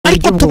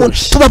ariko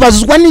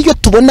tubabazwa niyo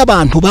tubona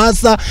abantu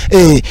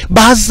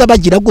baza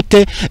bagira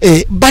gute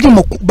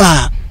barimo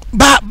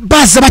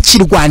baza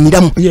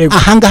bakirwaniramo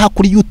ahangaha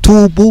kuri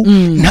YouTube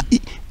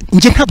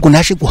nje ntabwo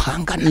naje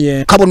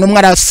guhangana kabona umwe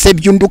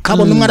arasebye undi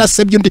kabona umwe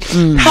arasebye undi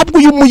ntabwo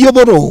uyu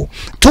muyoboro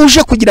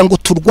tuje kugira ngo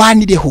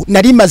turwanireho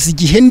nari maze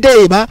igihe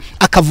ndeba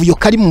akavuyo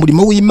kari mu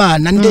murimo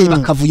w'Imana ndeba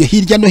akavuyo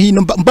hirya no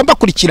hino mba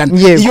bakurikirana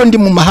iyo ndi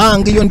mu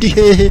mahanga iyo ndi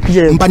hehe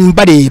mba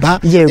mbareba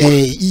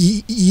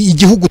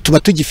igihugu tuba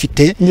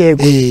tugifite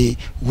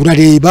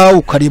urareba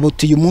ukareba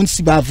uti uyu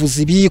munsi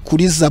bavuze ibi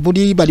kuri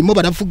zaburi barimo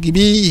baravuga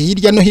ibi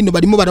hirya no hino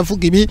barimo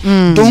baravuga ibi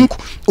donc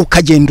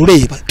ukagenda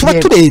ureba tuba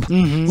tureba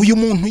uyu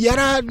muntu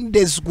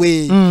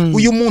yarandezwe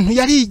uyu muntu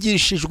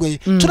yarigishijwe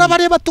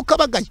turabareba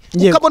tukabagaye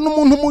ukabona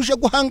umuntu muje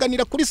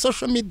guhanganira kuri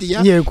social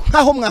media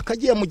nkaho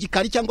mwakagiye mu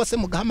gikari cyangwa se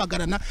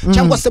mugahamagarana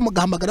cyangwa se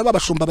mugahamagara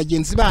babashumba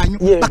bagenzi banyu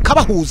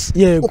bakabahuza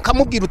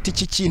ukamubwira uti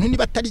iki kintu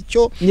niba atari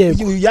cyo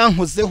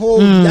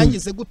yankozeho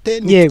yangize gute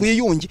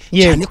nitwiyunge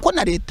cyane ko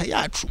na leta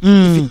yacu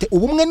ifite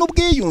ubumwe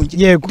n'ubwiyunge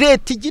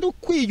leta igira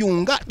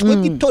ukwiyunga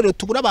twebwe itorero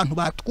tubura abantu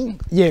batwunga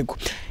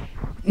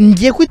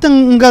ngiye kwita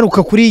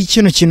ngaruka kuri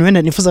kino kintu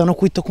wenda nifuza no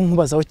kwita ko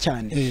nkubazaho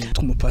cyane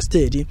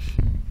umupasiteri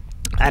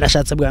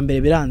arashatse bwa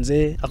mbere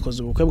biranze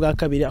akoze ubukwe bwa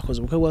kabiri akoze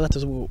ubukwe bwa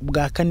gatatu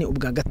bwa kane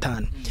ubwa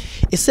gatanu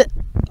ese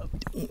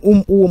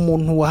uwo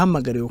muntu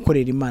wahamagariwe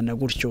gukorera Imana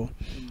gutyo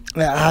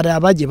hari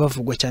abagiye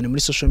bavugwa cyane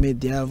muri social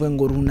media bavuga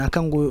ngo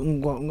runaka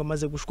ngo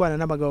amaze gushwana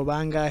n'abagabo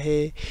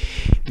bangahe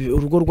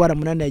urugo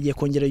rwaramunani yagiye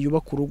kongera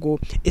yubaka urugo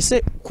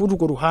ese kuri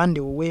urwo ruhande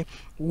wowe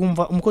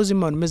wumva umukozi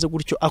w'Imana umeze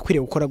gutyo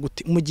akwiriye gukora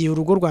gute mu gihe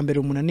urugo rwa mbere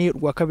umunani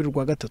rwa kabiri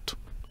rwa gatatu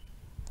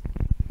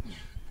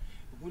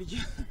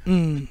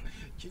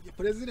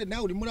Plaisir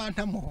nawe uri muri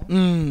antamo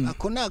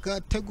ako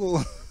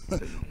nagatego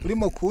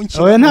urimo kunki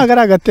oya ntago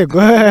ari agatego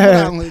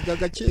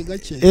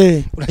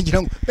gake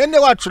uragira ngo bene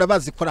wacu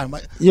urabazi ko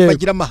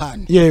bagira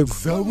amahane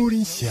Zaburi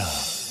nshya.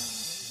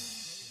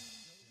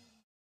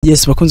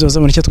 Yes bakunze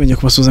bazamura cyo twongeye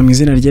kubasuza mu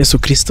izina rya Yesu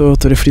Kristo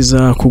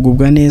turefuriza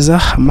kugubwa neza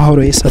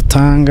amahoro Yesu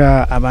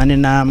atanga abane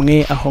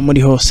namwe aho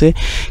muri hose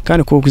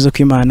kandi kuko kwiza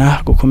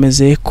kw'Imana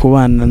gukomeze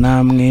kubana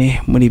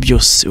namwe muri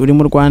byose uri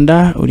mu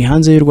Rwanda uri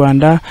hanze y'u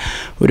Rwanda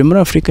uri muri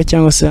Afrika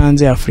cyangwa se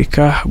hanze ya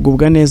Afrika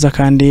gubwa neza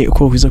kandi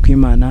kuko kwiza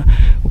kw'Imana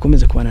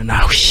gukomeze kubana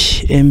nawe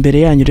imbere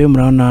yanyu rero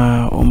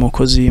murabona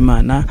umukozi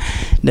w'Imana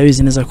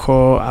ndabizi neza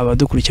ko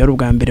abadukurikira ari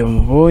ubwa mbere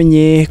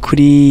bamubonye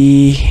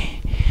kuri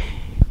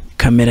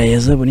kamera ya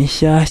Zaburi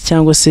nshya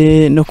cyangwa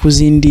se no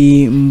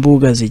kuzindi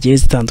mbuga zigiye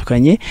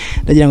zitandukanye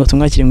ndagira ngo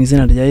tumwakire mu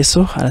izina rya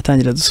Yesu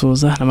aratangira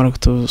dusoza namara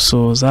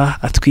kutusoza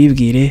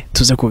atwibwire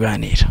tuze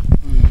kuganira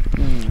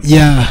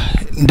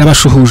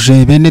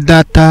ndabashuhuje bene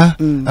data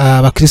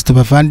abakristo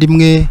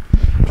bavandimwe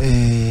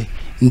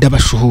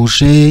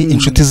ndabashuhuje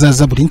inshuti za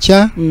Zaburi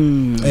nshya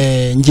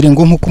ngire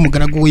ngo nkuko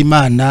umugaragu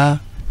w'Imana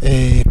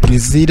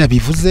Plaisir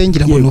bivuze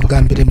ngira ngo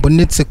n'ubwa mbere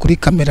mbonetse kuri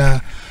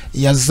kamera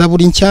ya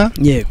Zaburi nshya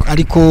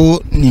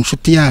ariko ni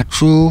inshuti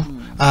yacu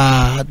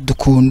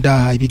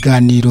dukunda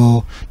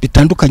ibiganiro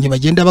bitandukanye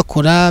bagenda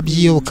bakora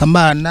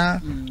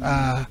by'iyobokamana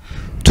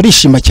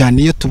turishima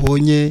cyane iyo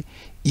tubonye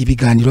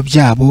ibiganiro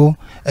byabo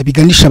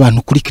biganisha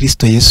abantu kuri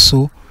Kristo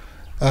Yesu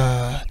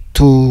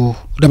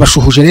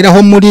turabashuhuje rero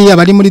aho muri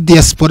abari muri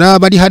diaspora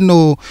bari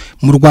hano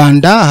mu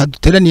Rwanda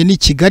duteraniye ni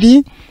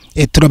Kigali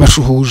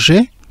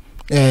turabashuhuje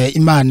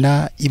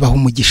Imana ibaha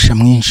umugisha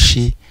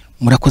mwinshi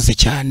murakoze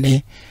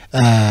cyane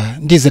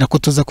ndizera ko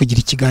tuza kugira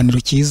ikiganiro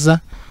cyiza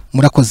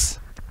murakoze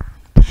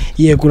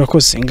yego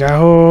urakoze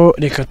ngaho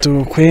reka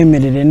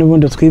tukwemerere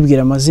n'ubundi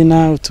twibwira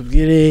amazina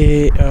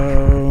utubwire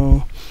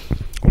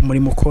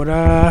umurimo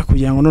ukora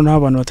kugira ngo noneho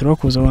abantu batari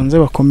bakuza banze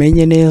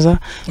bakomenye neza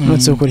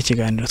notse gukora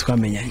ikiganiro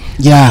twamenyanye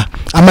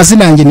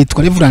amazina yanjye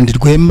nitwa Reverend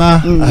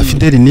Rwema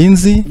Fidel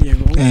Ninzi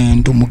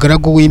ndi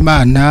umugaragu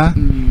w'Imana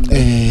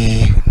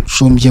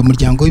shumbiye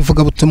umuryango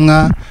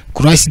w'ivugabutumwa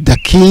Christ the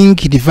King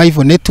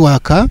Revival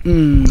Network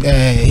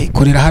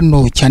ikorera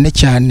hano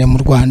cyane mu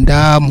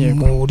Rwanda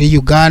muri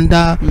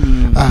Uganda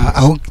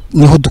aho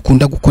niho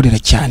dukunda gukorera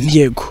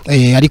cyane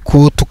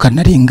ariko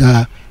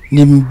tukanarenga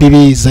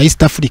nimbibi za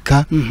East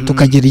Africa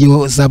tukagera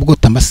iyo za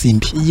Bwota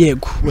Masimbi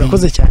yego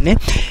urakoze cyane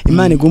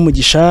Imana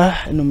igumugisha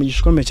no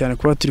mugisha ukomeye cyane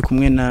kuba turi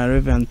kumwe na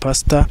Reverend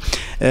Pastor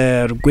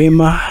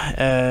Rwema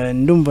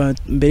ndumva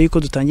mbere yuko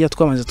dutangiye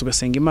twamaze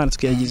tugasenga Imana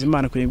tukiyagiza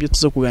Imana kugira ibyo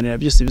tuzo kuganira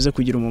byose bize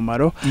kugira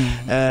umumaro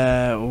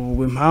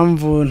ubwo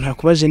impamvu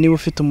ntakubaje niba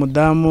ufite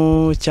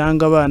umudamu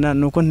cyangwa abana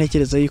nuko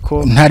ntekereza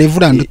yuko nta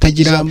Reverend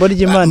utagira jambo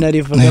ry'Imana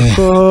rivuga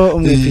ko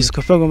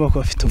umwepiskopi agomba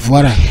kuba afite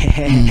voilà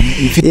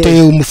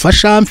mfite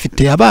umufasha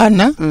mfite abana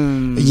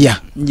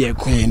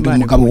yego ndi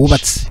umugabo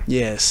wubatse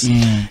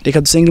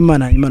reka dusenga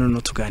Imana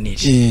no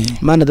tuganire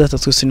Imana data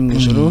twese ni mu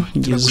ijuru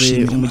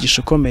ngize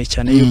umugisha ukomeye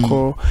cyane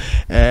yuko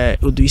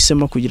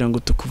uduhisemo kugira ngo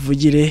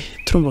tukuvugire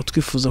turumva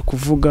twifuza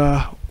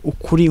kuvuga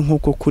ukuri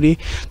nkuko kuri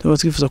turumva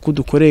twifuza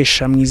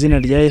kudukoresha mu izina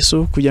rya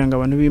Yesu kugira ngo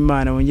abantu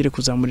b'Imana bongere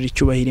kuzamurira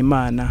icyubahiro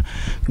Imana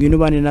ngwino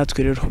bane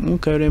natwe rero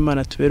umwuka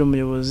w'Imana tubere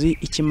umuyobozi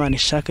icyo Imana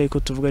ishaka yuko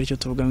tuvuga aricyo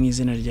tuvuga mu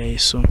izina rya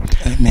Yesu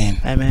amen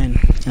amen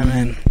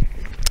amen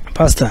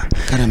Pastor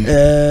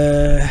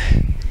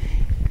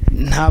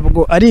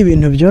ntabwo ari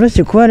ibintu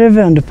byoroshye kuba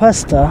Reverend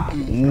Pastor,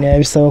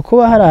 bisaba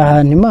kuba hari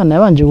ahantu Imana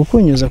yabanje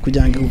gukunyuza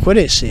kugira ngo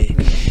igukoreshe,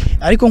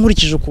 ariko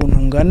nkurikije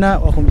ukuntu ngana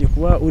wakombye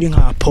kuba uri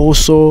nka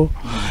apostle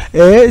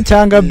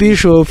cyangwa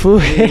bishop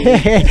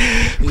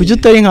kujya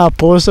utari nka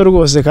apostle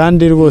rwose,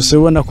 kandi rwose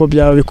ubona ko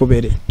byaba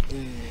bikubereye.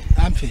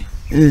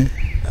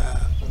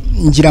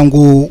 Ngira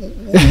ngo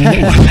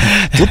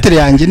tutere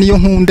yanjye niyo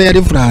nkunda ya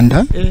Reverend,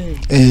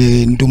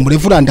 ndi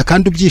umurevuranda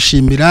kandi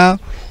ubyishimira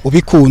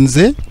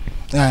ubikunze.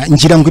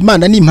 Ngira ngo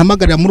Imana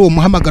nimpamagarira muri uwo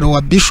muhamagaro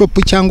wa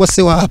bishop cyangwa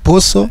se wa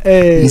apostle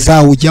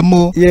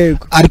nzawujyamo,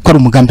 ariko ari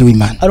umugambi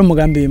w'Imana. Ari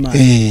umugambi w'Imana.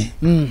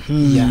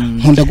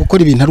 Nkunda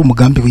gukora ibintu ari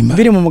umugambi w'Imana.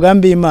 Biri mu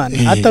mugambi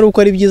w'Imana, atari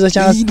uko ari byiza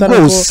cyangwa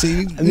atari uko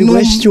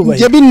biguhesha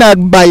icyubahiro.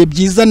 Binabaye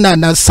byiza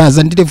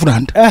nasaza ndi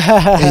Reverend.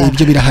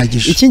 Ibyo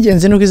birahagije.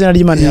 Icy'ingenzi nuko izina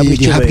ry'Imana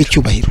rihabwa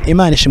icyubahiro.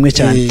 Imana ishimwe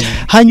cyane.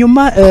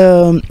 Hanyuma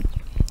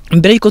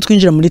mbere yuko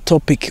twinjira muri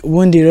topic,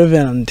 ubundi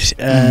Reverend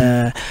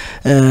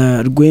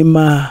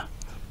Rwema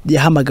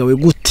yahamagawe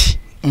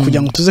gute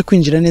kugira ngo tuze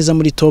kwinjira neza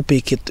muri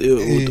topic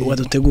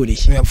waduteguriye?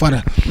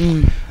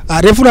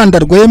 Reverend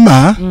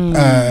Rwema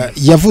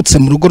yavutse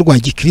mu rugo rwa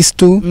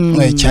Gikristo,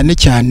 cyane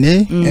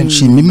cyane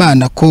nshima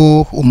Imana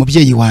ko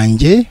umubyeyi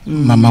wanjye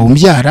mama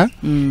umbyara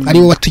ari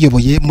we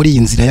watuyoboye muri iyi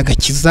nzira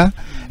y'agakiza.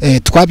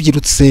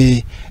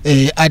 Twabyirutse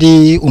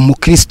ari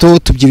umukristo,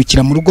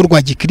 tubyirukira mu rugo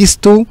rwa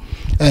Gikristo.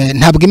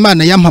 Ntabwo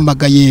Imana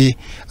yampamagaye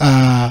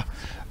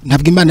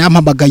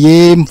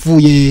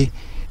mvuye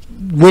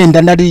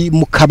wenda nari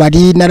mu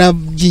kabari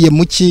naragiye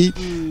muki,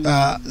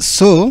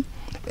 so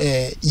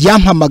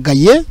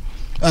yampamagaye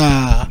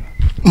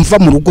mva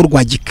mu rugo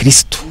rwa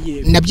Gikristo.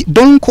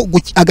 Donc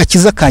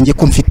agakiza kanjye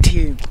ko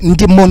mfite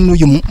ndimo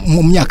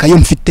mu myaka yo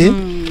mfite,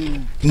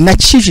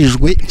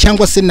 nakijijwe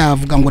cyangwa se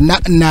navuga ngo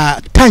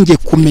natangiye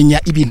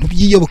kumenya ibintu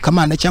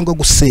by'iyobokamana cyangwa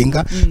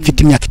gusenga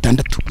mfite imyaka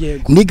 6.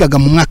 Nigaga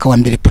mu mwaka wa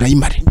mbere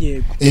primary.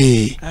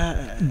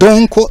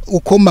 Donc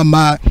uko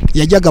mama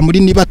yajyaga muri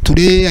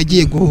nibature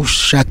yagiye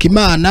gushaka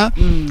Imana,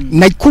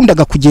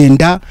 nakundaga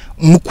kugenda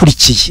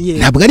mukurikiye.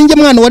 Ntabwo ari njye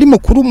mwana wari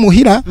mukuru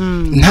muhira,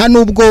 nta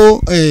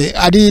nubwo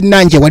ari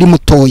nanjye wari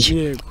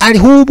mutoye,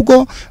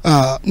 ahubwo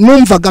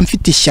numvaga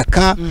mfite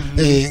ishyaka,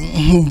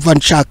 nkumva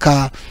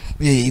nshaka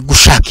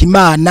gushaka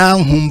Imana,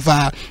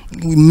 nkumva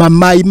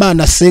mama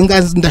Imana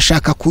senga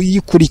ndashaka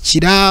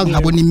kuyikurikira,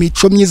 nkabona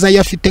imico myiza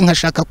yafite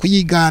nkashaka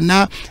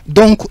kuyigana.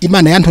 Donc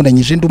Imana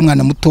yantoranyije ndi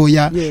umwana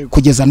mutoya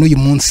kugeza n'uyu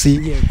munsi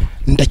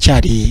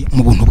ndacyari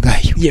mu buntu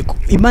bwayo. Yego,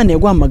 Imana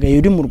yaguhamagaye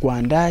uri mu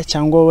Rwanda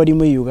cyangwa wari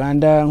muri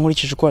Uganda?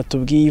 Nkurikije ko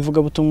watubwiye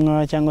ivuga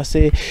butumwa cyangwa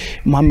se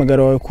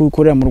umuhamagaro wawe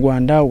kukorera mu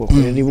Rwanda,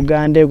 ugakorera i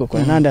Bugande,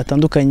 ugakorera n'ahandi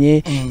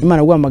hatandukanye,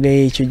 Imana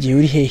yaguhamagaye icyo gihe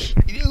uri hehe?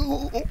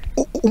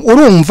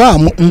 Urumva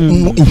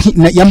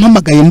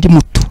yampamagaye ndi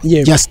muto,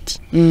 just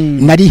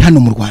nari hano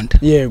mu Rwanda.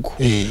 Yego,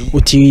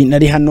 uti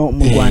nari hano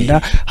mu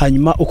Rwanda,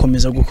 hanyuma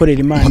ukomeza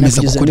gukorera Imana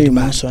kugeza uyu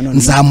munsi wa none.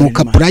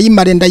 Nzamuka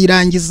primary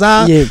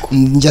ndayirangiza,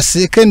 njya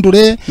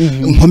secondary,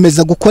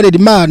 nkomeza gukorera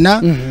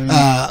Imana,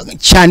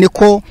 cyane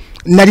ko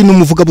nari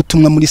numuvuga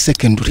butumwa muri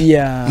secondary.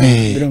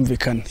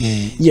 Birumvikana.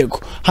 Yego,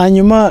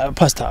 hanyuma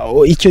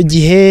Pastor, icyo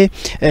gihe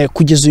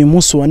kugeza uyu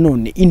munsi wa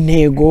none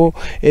intego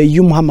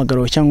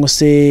y'umuhamagaro cyangwa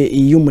se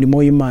y'umurimo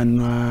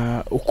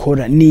w'Imana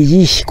ukora ni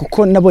yihe?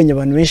 Kuko nabonye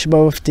abantu benshi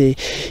baba bafite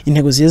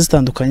intego ziye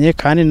zitandukanye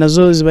kandi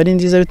nazo ziba ari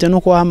nziza bitewe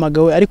nuko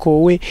wahamagawe, ariko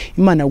wowe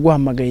Imana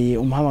yaguhamagaye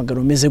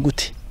umuhamagaro umeze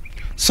gute?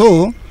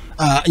 So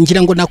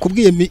ngira ngo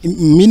nakubwiye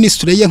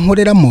ministry ye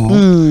nkoreramo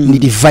ni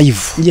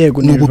revive.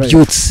 Yego, ni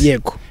ububyutsi.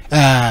 Yego.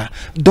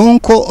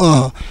 Donc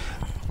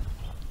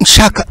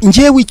nshaka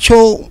ngewe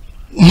icyo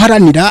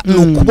mparanira ni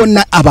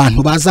ukubona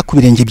abantu baza ku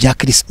birenge bya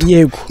Kristo.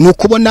 Ni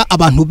ukubona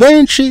abantu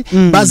benshi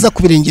baza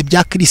ku birenge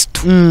bya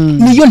Kristo.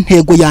 Niyo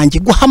ntego yanjye,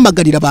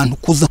 guhamagarira abantu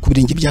kuza ku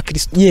birenge bya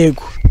Kristo.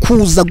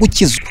 Kuza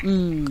gukizwa.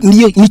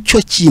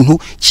 Nicyo kintu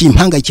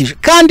kimpangayikije,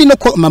 kandi no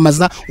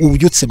kwamamaza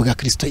ububyutse bwa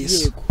Kristo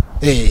Yesu.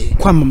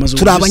 Kwamamaza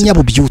turi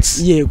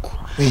abanyabubyutse. Yego.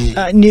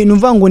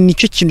 Numva ngo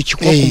nicyo kintu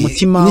kikuba ku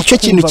mutima, nicyo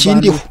kintu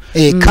kindiho.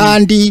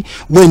 Kandi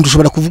wenda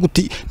ushobora kuvuga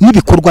uti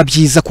nibikorwa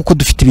byiza, kuko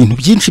dufite ibintu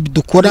byinshi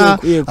bidukora,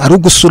 ari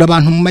gusura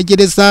abantu mu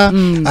magereza,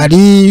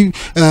 ari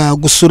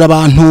gusura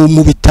abantu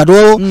mu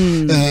bitaro,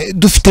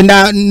 dufite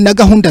na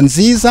gahunda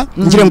nziza.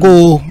 Ngira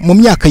ngo mu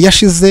myaka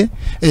yashize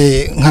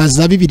nka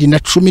za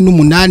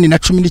 2018 na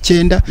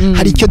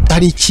 19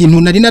 hari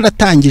ikintu nari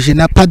naratangije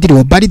na Padiri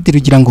wa Baridi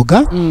rugira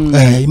ngoga,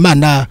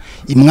 Imana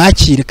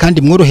imwakire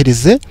kandi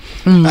mworohereze,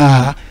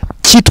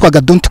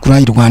 cyitwaga Don't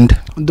Cry Rwanda.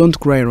 Don't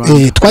Cry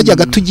Rwanda.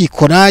 Twajyaga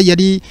tugikora,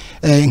 yari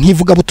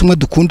nkivuga butumwa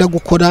dukunda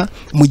gukora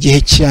mu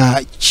gihe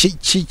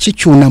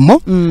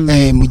cy'icyunamo,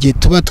 mu gihe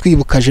tuba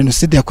twibuka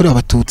jenoside yakorewe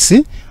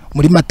Abatutsi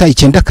muri Mata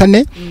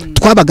 94,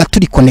 twabaga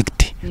turi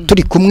connecte.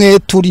 turi kumwe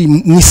turi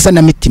mu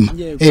isanamitima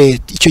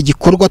icyo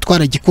gikorwa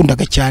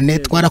twaragikundaga cyane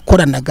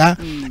twarakoranaga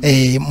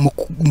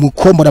mu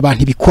komora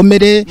abantu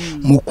ibikomere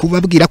mu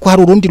kubabwira ko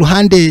hari urundi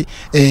ruhande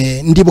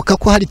ndibuka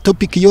ko hari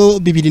topic yo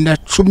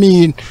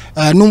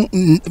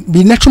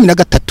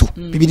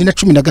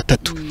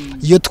 2013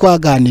 iyo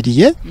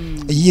twaganiriye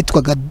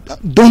yitwaga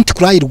Don't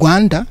Cry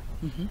Rwanda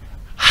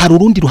hari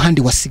urundi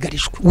ruhande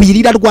wasigarijwe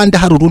wirira Rwanda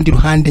hari urundi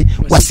ruhande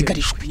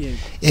wasigarijwe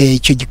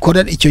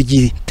icyo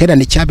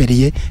giterane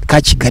cyabereye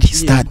ka Kigali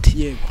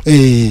stade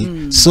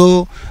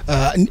so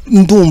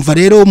ndumva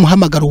rero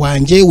umuhamagaro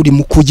wanjye uri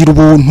mu kugira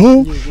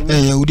ubuntu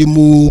uri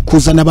mu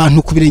kuzana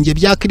abantu ku birenge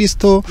bya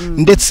Kristo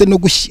ndetse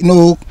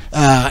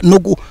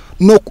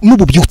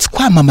n'ububyutsi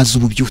kwamamaza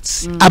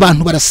ububyutsi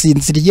abantu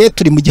barasinziriye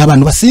turi mu gihe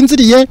abantu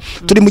basinziriye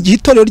turi mu gihe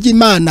itorero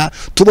ry'Imana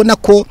tubona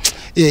ko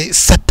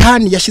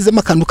Satani yashizemo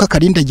akantu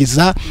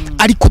k'akarindagiza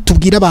ariko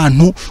tubwira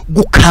abantu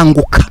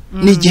gukanguka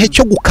ni igihe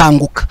cyo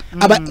gukanguka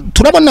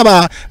turabona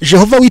ba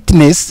Jehovah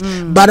Witness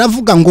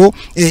baravuga ngo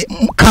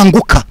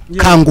kanguka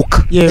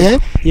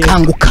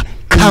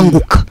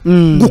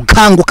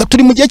gukanguka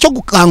turi mu gihe cyo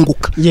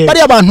gukanguka bari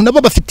abantu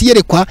nabo bafite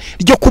yerekwa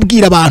ryo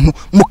kubwira abantu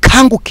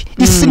mukanguke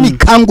isi ni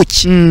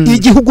kanguki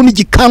igihugu ni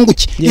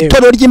gikanguki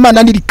itorero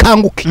ry'Imana ni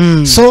rikanguke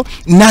so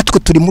natwe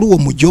turi muri uwo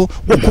mujyo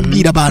wo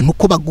kubwira abantu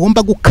ko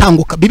bagomba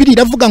gukanguka Bibiliya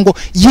iravuga ngo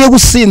yewe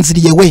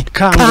usinziriye we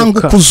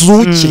kanguka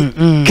uzuke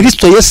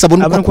Kristo Yesu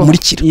abone uko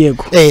kumurikira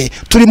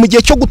turi mu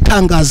gihe cyo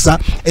gutangaza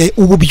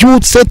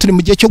ububyutse turi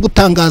mu gihe cyo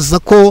gutangaza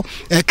ko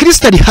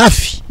Kristo ari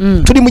hafi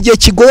turi mu gihe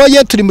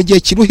kigoye turi mu gihe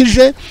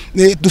kiruhije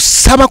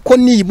dusaba ko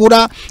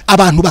nibura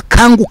abantu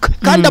bakanguka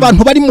kandi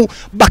abantu bari mu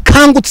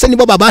bakangutse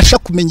nibo babasha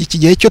kumenya iki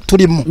gihe cyo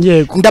turimo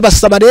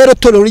ndabasaba rero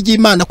torero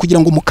ry'Imana kugira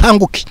ngo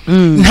mukanguke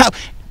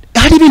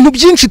hari ibintu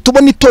byinshi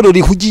tubona itorero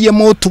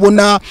rihugiyemo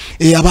tubona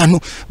abantu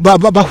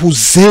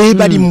bahuze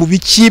bari mu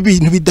biki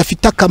ibintu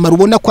bidafite akamaro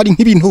ubona ko ari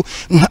nk'ibintu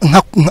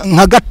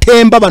nka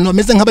gatemba abantu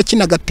bameze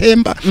nk'abakina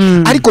gatemba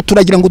ariko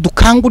turagira ngo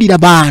dukangurira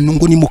abantu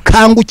ngo ni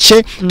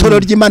mukanguke itorero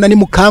ry'Imana ni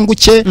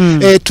mukanguke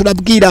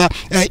turabwira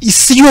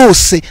isi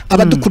yose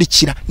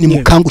abadukurikira ni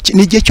mukanguke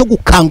ni igihe cyo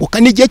gukanguka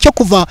ni igihe cyo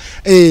kuva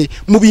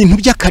mu bintu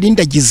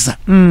by'akarindagiza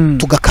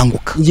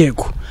tugakanguka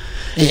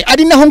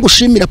ari naho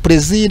ngushimira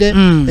Plaisir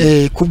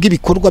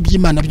kubw'ibikorwa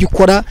by'Imana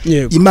by'ukora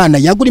Imana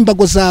yagura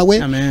imbago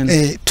zawe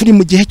turi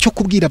mu gihe cyo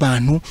kubwira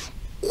abantu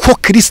ko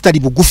Kristo ari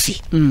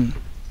bugufi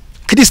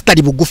Kristo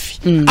ari bugufi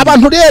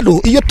abantu rero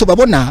iyo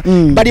tubabona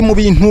bari mu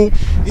bintu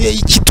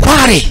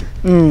kitware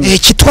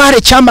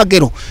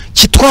cyamagero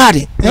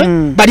kitware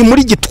bari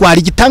muri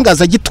gitwari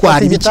gitangaza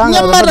gitwari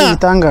nyamara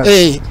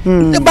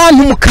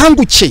abantu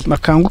mukanguke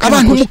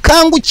abantu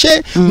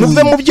mukanguke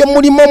muve mu byo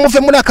murimo muve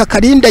muri aka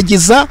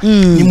karindagiza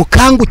ni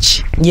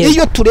mukanguke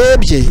iyo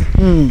turebye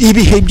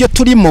ibihe byo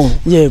turimo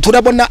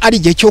turabona ari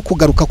igihe cyo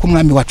kugaruka ku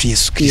mwami wacu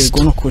Yesu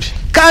Kristo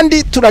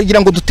kandi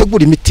turagira ngo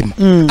dutegure imitima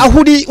aho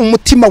uri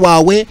umutima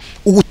wawe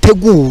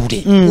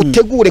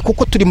utegure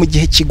kuko turi mu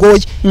gihe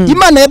kigoye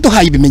Imana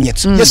yaduhaye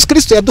ibimenyetso Yesu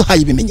Kristo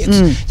yaduhaye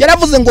ibimenyetso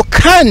yaravuze ngo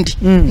kandi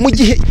mu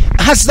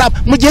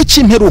gihe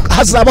cy'imperuka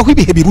hazabaho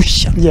ibihe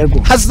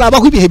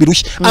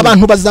birushya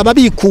abantu bazaba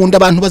bikunda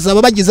abantu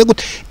bazaba bagize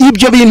gute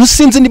ibyo bintu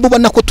sinzi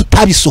nibubona ko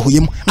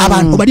tutabisohoyemo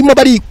abantu barimo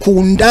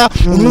barikunda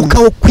umwuka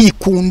wo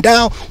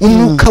kwikunda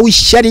umwuka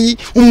w'ishyari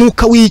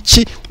umwuka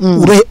w'iki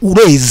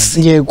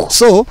ureze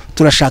so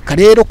turashaka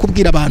rero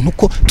kubwira abantu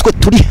ko twe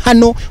turi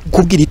hano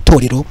kubwira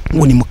itorero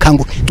ngo ni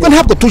mukanguke twe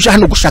ntabwo tuje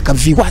hano gushaka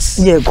viewers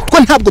twe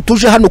ntabwo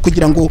tuje hano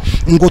kugira ngo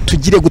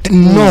tugire gute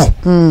no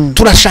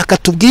turashaka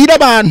tubwira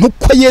abantu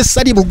ko Yesu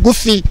ari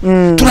bugufi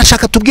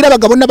turashaka tubwira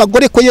abagabo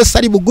n'abagore ko Yesu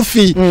ari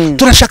bugufi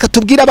turashaka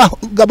tubwira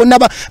abagabo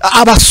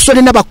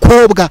abasore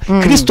n'abakobwa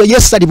Kristo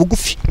Yesu ari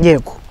bugufi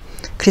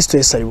Kristo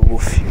Yesu ari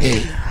bugufi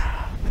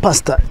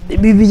Pastor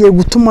bibiye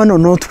gutuma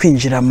none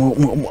twinjira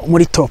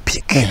muri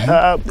topic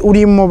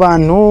uri mu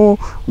bantu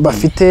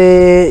bafite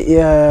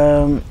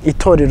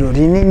itorero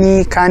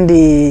rinini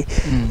kandi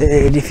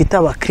rifite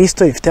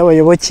abakristo rifite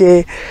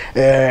abayoboke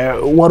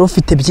wari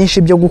ufite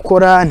byinshi byo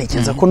gukora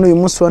ntekereza ko n'uyu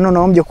munsi wa none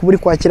wahombye kuburi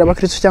kwakira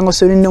abakristo cyangwa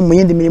se no mu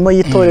yindi mirimo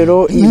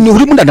y'itorero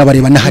uri mu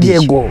ndabareba nahari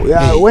yego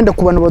wenda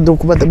ku bantu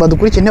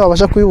badukurikiye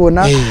ntibabasha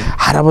kubibona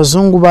hari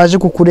abazungu baje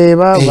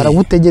kukureba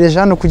baragutegereje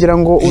hano kugira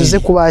ngo uze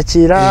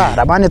kubakira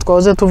abane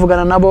twahoze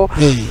tuvugana nabo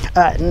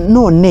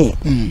none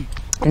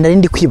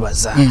narindi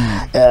kwibaza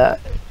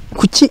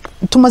kuki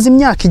tumaze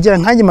imyaka igera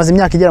nkanjye maze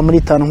imyaka igera muri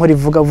 5 nkora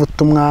ivuga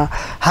butumwa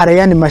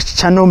harayandi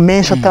machano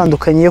menshi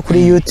atandukanye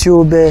kuri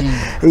YouTube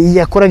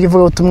yakoraga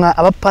ivuga butumwa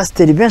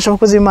abapasteur benshi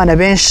abakozi b'Imana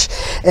benshi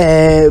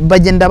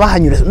bagenda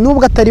bahanyura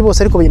nubwo atari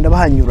bose ariko bagenda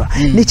bahanyura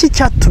niki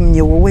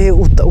cyatumye wowe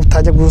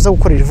utajya guza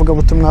gukorera ivuga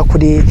butumwa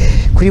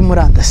kuri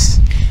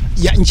murandasi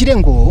ngire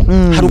ngo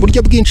hari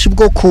uburyo bwinshi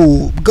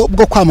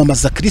bwo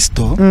kwamamaza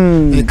Kristo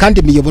kandi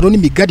imiyoboro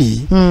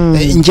n'imigari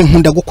nge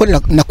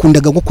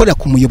nakundaga gukorera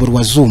ku muyoboro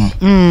wa Zoom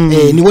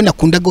niwe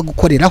nakundaga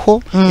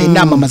gukoreraho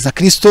namamaza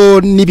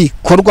Kristo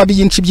n'ibikorwa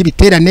byinshi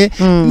by'ibiterane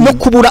no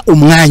kubura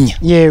umwanya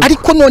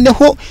ariko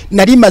noneho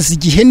nari maze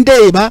igihe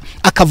ndeba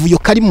akavuyo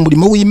kari mu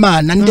murimo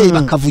w'Imana ndeba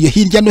akavuyo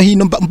hirya no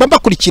hino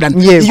mbakurikirana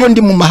iyo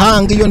ndi mu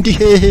mahanga iyo ndi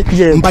hehe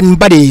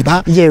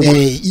mbareba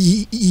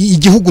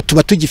igihugu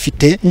tuba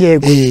tugifite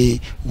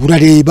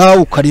urareba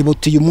ukareba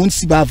uyu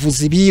munsi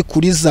bavuze ibi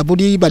kuri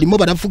zaburi barimo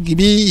baravuga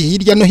ibi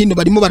hirya no hino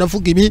barimo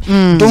baravuga ibi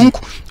donc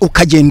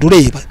ukagenda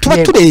ureba tuba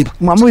tureba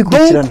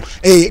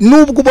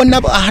nubwo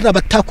ubona hari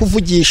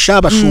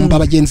abatakuvugisha bashumba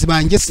bagenzi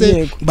banjye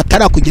se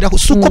batarakugeraho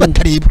suko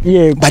batareba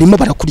barimo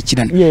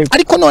barakurikirana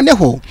ariko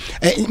noneho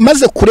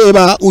maze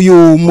kureba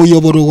uyu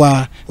muyoboro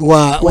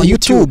wa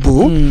YouTube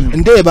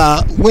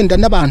ndeba wenda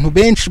n'abantu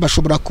benshi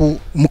bashobora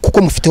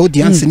kuko mufite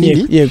audience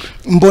nini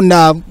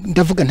mbona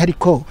ndavuga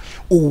ntariko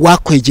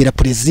wakwegera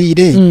Plaisir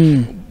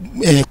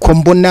ko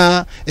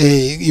mbona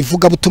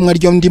ivuga butumwa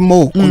ryo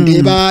ndimo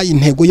kundeba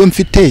intego yo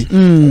mfite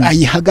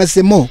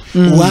ayihagazemo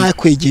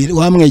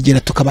wamwegera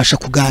tukabasha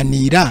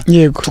kuganira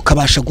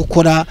tukabasha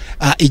gukora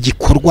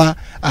igikorwa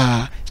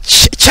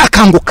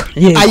cyakanguka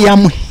I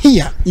am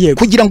here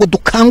kugira ngo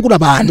dukangure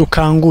abantu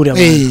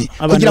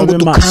kugira ngo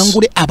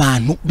dukangure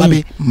abantu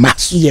babe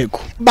maso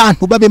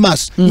bantu babe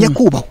maso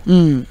nyakubaho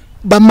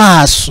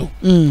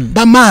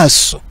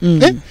bamaso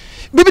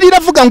Bibiri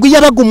iravuga ngo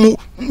yabaga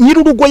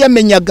nyirurugo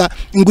yamenyaga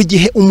ngo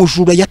igihe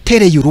umujura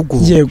yatereye urugo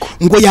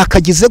ngo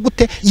yakagize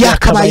gute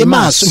yakabaye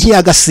maso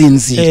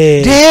ntiyagasinzi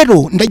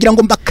rero ndagira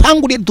ngo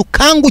mbakangure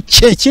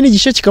dukanguke ikindi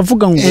gishe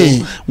kikavuga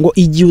ngo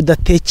igihe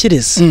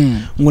udatekereza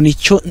ngo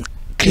nicyo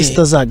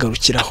Kristo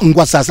azagarukiraho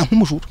ngo azaza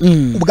nk'umujura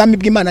ubwami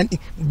bw'Imana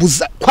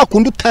buza kwa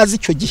kundi utazi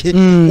icyo gihe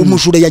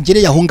umujura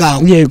yagereye aho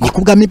ngaho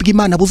ku bwami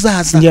bw'Imana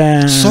buzaza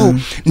so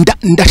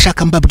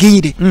ndashaka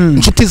mbabwire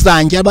inshuti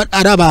zanjye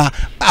araba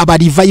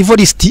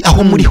revivalist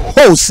aho muri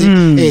hose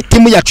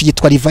timu yacu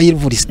yitwa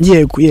revivalist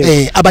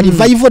aba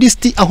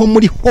revivalist aho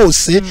muri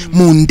hose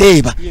mu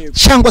ndeba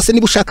cyangwa se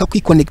niba ushaka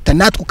kwiconnecta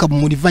natwe ukaba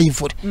muri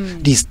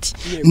revivalist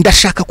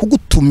ndashaka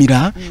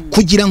kugutumira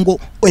kugira ngo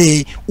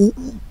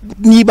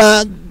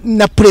niba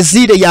na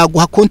Plaisir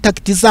yaguha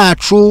contact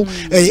zacu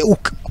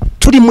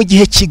turi mu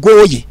gihe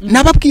kigoye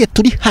nababwiye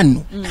turi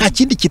hano nta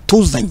kindi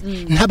kituzanye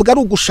ntabwo ari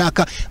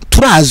ugushaka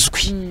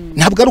turazwi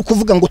ntabwo ari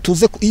ukuvuga ngo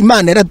tuze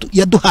Imana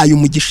yaduhaye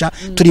umugisha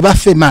turi ba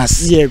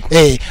famous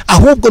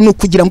ahubwo ni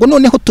ukugira ngo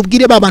noneho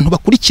tubwire abantu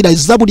bakurikira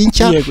zaburi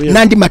nshya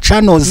nandi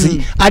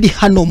macanozi ari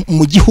hano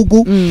mu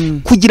gihugu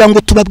kugira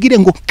ngo tubabwire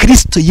ngo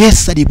Kristo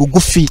Yesu ari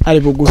bugufi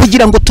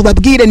kugira ngo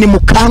tubabwire ni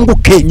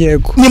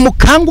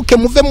mukanguke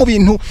muve mu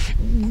bintu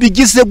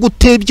bigize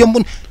gute byo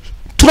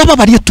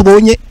turababariye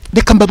tubonye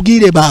reka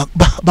mbabwire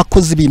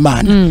bakozi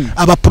b'Imana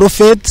aba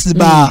prophets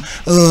ba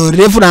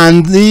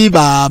reverends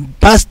ba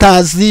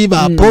pastors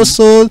ba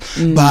apostles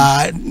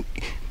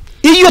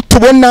iyo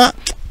tubona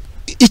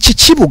iki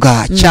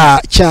kibuga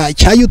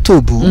cya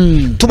YouTube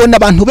tubona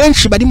abantu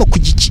benshi barimo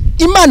kugiki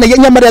Imana ya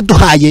nyamara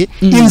yaduhaye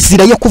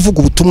inzira yo kuvuga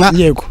ubutumwa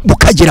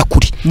bukagera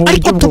kuri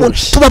ariko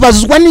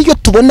tubabazwa niyo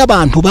tubona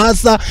abantu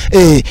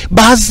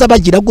baza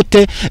bagira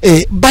gute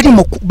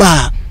barimo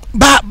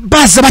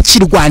baza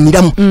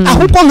bakirwaniramo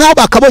ahubwo nk'aho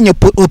bakabonye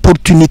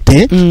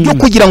opportunity yo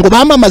kugira ngo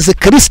bamamaze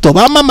Kristo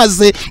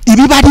bamamaze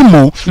ibi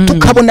barimo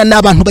tukabona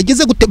n'abantu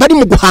bageze gute bari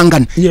mu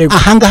guhangana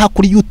ahangaha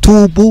kuri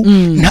YouTube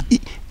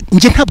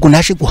nje ntabwo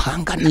naje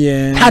guhangana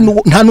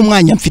nta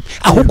n'umwanya mfite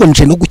ahubwo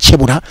nje no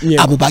gukebura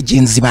abo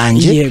bagenzi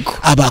banje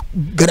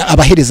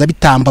abahereza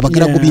bitamba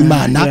bagaragu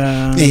b'Imana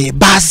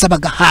baza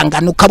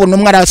bagahangana ukabona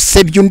umwe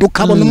arasebye undi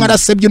ukabona umwe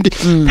arasebye undi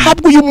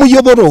ntabwo uyu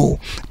muyoboro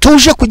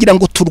tuje kugira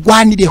ngo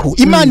turwanireho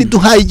Imana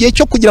iduhaye igihe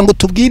cyo kugira ngo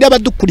tubwire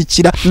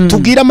abadukurikira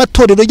tubwire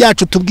amatorero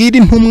yacu tubwire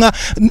intumwa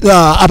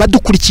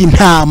abadukurikiye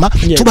intama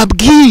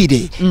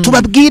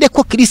tubabwire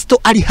ko Kristo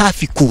ari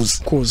hafi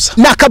kuza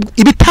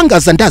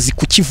ibitangaza ndazi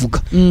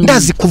kukivuga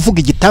ndazi kuvuga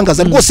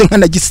igitangaza rwose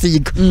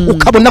nkanagisiga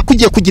ukabona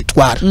kugiye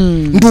kugitwara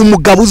ndi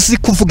umugabo uzi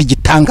kuvuga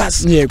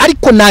igitangaza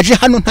ariko naje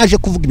hano ntaje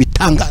kuvuga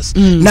ibitangaza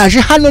naje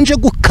hano nje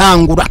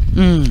gukangura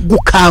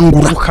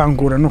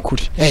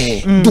n'ukuri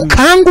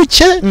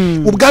dukanguke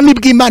ubwami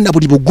bw'Imana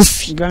buri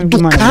bugufi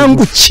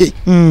dukanguke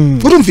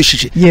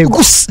urumvishije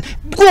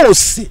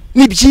rwose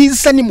ni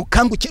byiza ni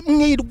mukanguke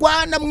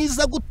mwirwana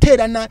mwiza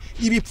guterana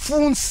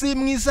ibipfunsi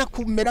mwiza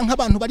kumera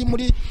nk'abantu bari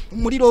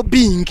muri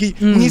lobbying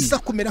mwiza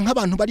kumera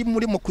nk'abantu bari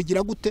muri mu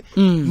kugira gute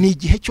ni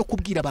igihe cyo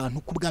kubwira abantu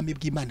ku bwami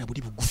bw'Imana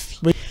buri bugufi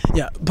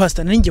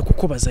pastor nanjye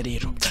kukubaza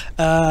rero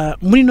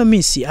muri no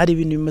minsi hari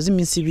ibintu bimaze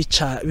iminsi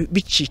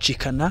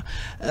bicicikana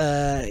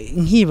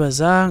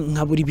nkibaza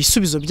nkabura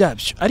ibisubizo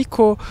byabyo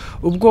ariko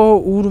ubwo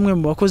uri umwe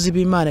mu bakozi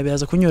b'Imana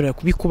biraza kunyorera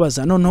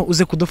kubikubaza noneho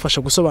uze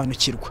kudufasha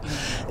gusobanukirwa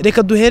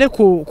reka duhere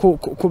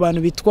ku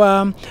bantu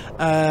bitwa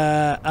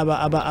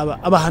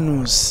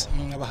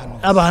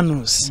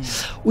abahanuzi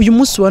uyu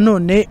munsi wa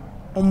none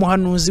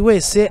umuhanuzi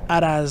wese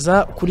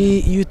araza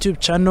kuri YouTube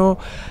channel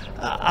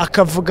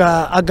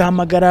akavuga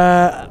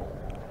agahamagara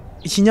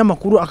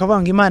ikinyamakuru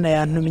akavanga Imana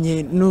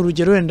yantumye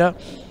n'urugero wenda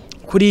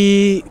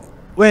kuri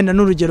wenda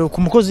n'urugero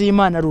ku mukozi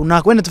w'Imana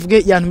runaka wenda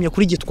tuvuge yantumye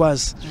kuri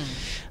Gitwaza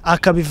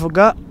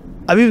akabivuga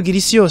abibwira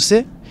isi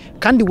yose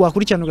kandi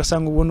wakurikirana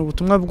ugasanga ubuntu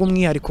ubutumwa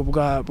bw'umwihariko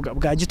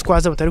bwa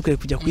Gitwaza butari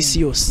kujya ku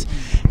isi yose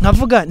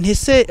nkavuga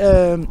ntese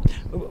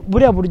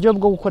buriya buryo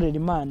bwo gukorera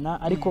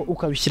Imana ariko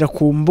ukabishyira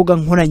ku mbuga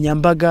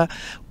nkoranyambaga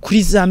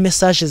kuri za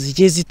message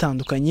zigiye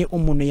zitandukanye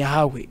umuntu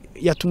yahawe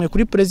yatumwe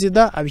kuri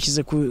Plaisir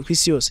abishyize ku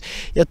isi yose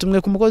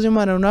yatumwe ku mukozi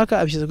w'Imana runaka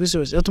abishyize ku isi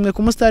yose yatumwe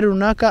ku mustari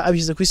runaka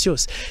abishyize ku isi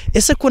yose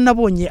ese ko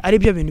nabonye ari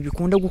byo bintu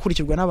bikunda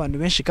gukurikirwa n'abantu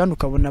benshi kandi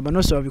ukabona abantu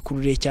bose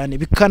babikururiye cyane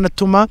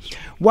bikanatuma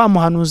wa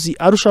muhanuzi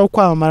arushaho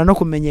kwamamara no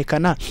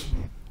kumenyekana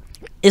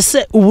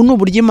ese ubu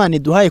n'uburyo Imana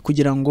iduhaye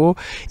kugira ngo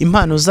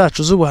impano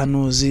zacu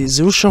z'ubuhanuzi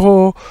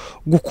zirushaho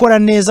gukora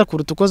neza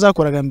kuruta uko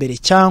zakoraga mbere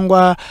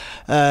cyangwa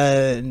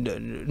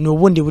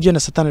n'ubundi buryo na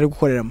Satani ari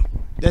gukoreramo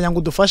kugira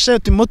ngo dufashe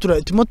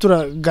timo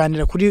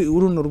turaganira kuri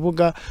uruno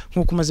rubuga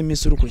nk'uko umaze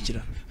iminsi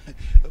urukurikirana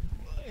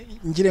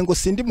ngire ngo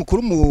sindi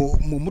mukuru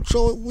mu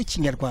muco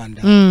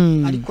w'ikinyarwanda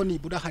ariko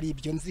nibura hari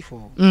ibyo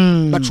nziho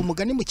baca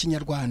umugani mu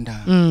kinyarwanda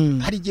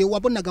hari gihe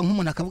wabonaga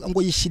nk'umuntu akavuga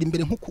ngo yishyira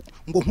imbere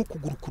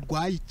nk'ukuguru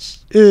kurwaye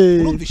iki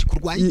urumvishe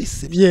kurwaye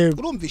igisebe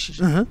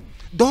urumvishije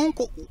donc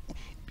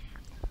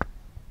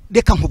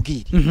reka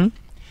nkubwire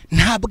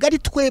ntabwo ari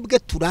twebwe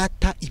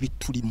turata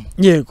ibiturimo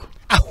yego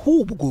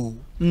ahubwo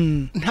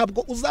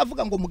ntabwo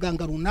uzavuga ngo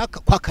muganga runaka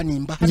kwa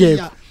Kanimba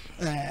hariya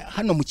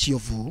hano mu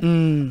Kiyovu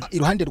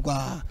iruhande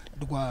rwa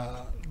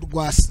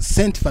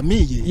Sainte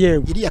Famille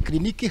iriya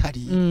clinique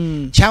hari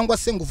cyangwa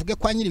se ngo uvuge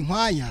kwa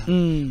Nyirinkwaya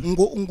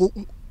ngo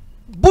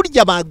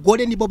burya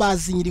abagore nibo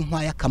bazi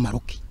Nyirinkwaya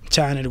kamaroke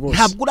cyane rwose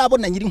ntabwo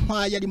urabona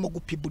Nyirinkwaya arimo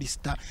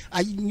gupibulisita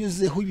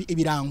ayinyuzeho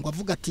ibirango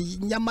avuga ati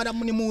nyamara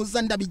muri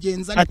muza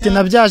ndabigenza ati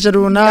nabyaje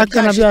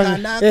runaka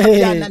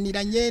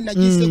nabyananiranye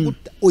nagize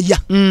guta oya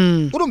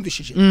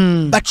urumvishije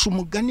baca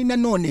umugani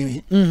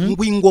nanone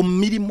ngo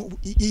ingoma irimo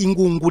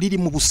ingunguru iri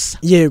mu busa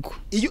yego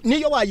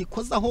niyo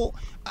wayikozaho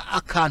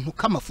akantu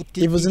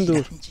k'amafuti ivuze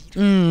induru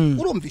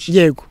urumvishije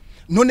yego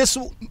none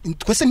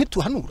twese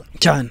ntituhanura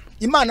cyane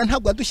Imana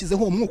ntabwo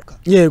yadushyizeho uwo mwuka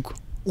yego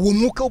uwo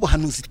mwuka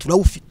w'ubuhanuzi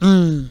turawufite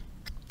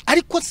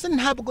ariko se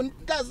ntabwo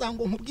ndaza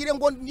ngo nkubwire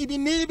ngo ibi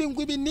nibi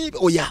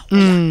oya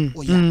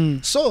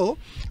so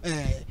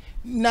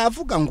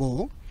navuga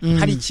ngo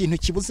hari ikintu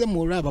kibuze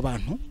muri aba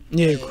bantu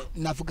yego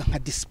navuga nka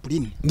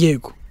discipline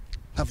yego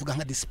nkavuga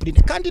nka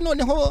discipline kandi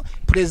noneho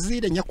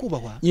Plaisir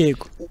nyakubahwa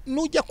yego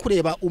nujya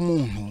kureba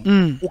umuntu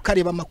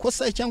ukareba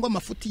amakosa cyangwa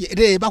amafuti ye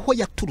reba aho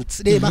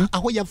yaturutse reba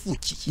aho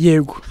yavukiye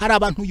yego hari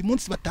abantu uyu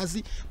munsi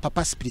batazi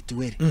papa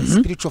spirituel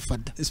spiritual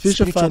father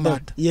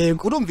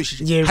yego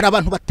urumvishije hari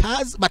abantu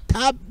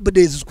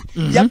batabrezwe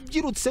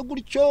yabyirutse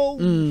gutyo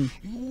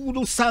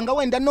urusanga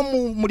wenda no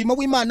mu murimo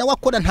w'Imana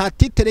wakora nta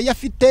titere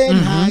yafite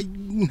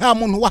nta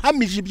muntu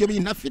wahamije ibyo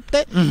bintu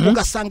afite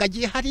ugasanga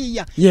agiye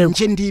hariya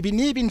nje ndibi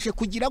nibi nje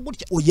kugira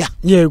gutya oya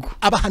yego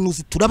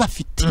abahanuzi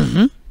turabafite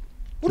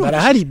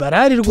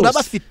barahari rwose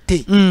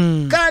turabafite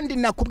kandi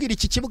nakubwira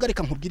iki kibuga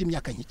reka nkubwira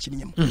imyaka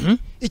nkikinyemo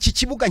iki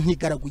kibuga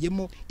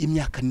nkigaraguyemo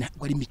imyaka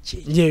ntabwo ari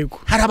mike yego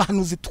hari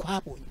abahanuzi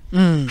twabonye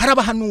hari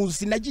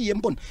abahanuzi nagiye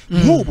mbona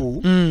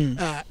nk'ubu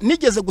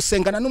nigeze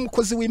gusengana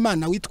n'umukozi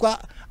w'Imana witwa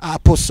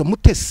Apostle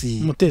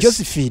Mutesi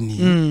Josephine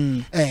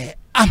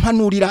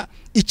ampanurira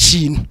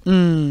ikintu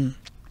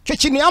cyo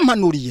kintu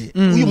yampanuriye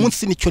uyu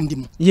munsi nicyo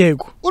ndimo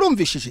yego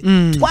urumvishije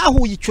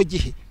twahuye icyo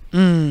gihe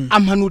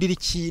ampanurira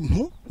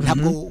ikintu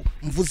ntabwo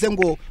mvuze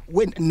ngo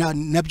we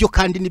nabyo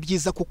kandi ni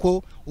byiza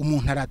kuko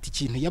umuntu arata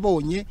ikintu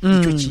yabonye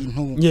icyo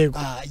kintu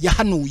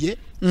yahanuye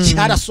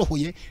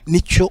cyarasohoye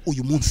nicyo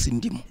uyu munsi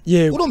ndimo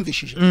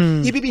urumvishije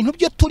ibi bintu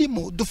byo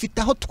turimo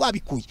dufite aho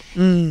twabikuye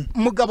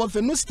mugabo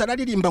Venus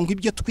tararirimba ngo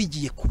ibyo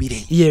twigiye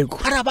kubirenge yego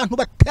hari abantu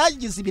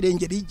batagize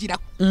ibirenge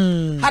bigiraho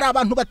hari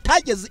abantu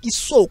batageze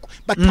isoko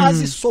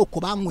batazi isoko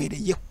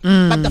banywereyeho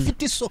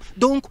badafite isoko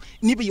donc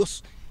nibiyo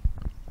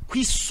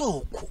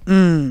kwisoko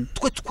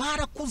twe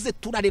twarakuze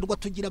turarerwa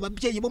tugira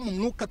ababyeyi bo mu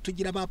mwuka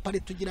tugira abapare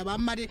tugira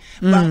abamare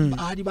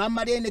hari ba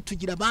marene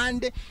tugira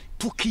bande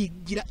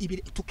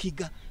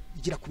tukiga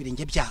gira ku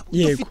birenge byabo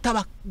dufite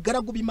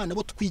abagaragu b'Imana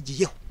bo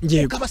twigiyeho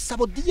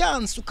ukabasaba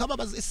audience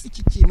ukababaza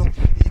iki kintu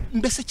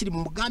mbese kiri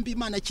mu mugambi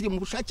Imana kiri mu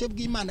bushake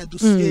bw'Imana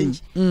dusenge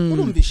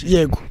urumvishe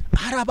yego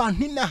hari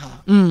abantu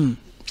inaha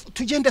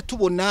tugende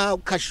tubona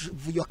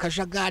ukavuyo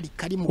akajagari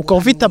kari mu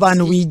ukafite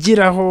abantu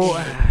wigiraho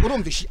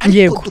urumvishe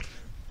yego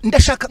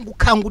ndashaka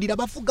gukangurira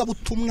abavuga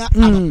butumwa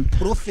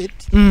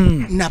abaprofeti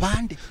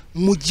nabande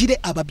mugire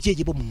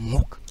ababyeyi bo mu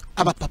mwuka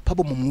abapapa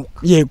bo mu mwuka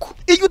yego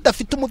iyo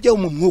udafite umubyeyi wo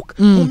mu mwuka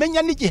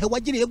umenya n'igihe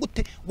wagiriye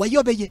gute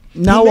wayobeye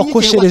nawe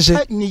wakoshereje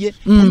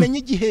umenya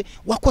igihe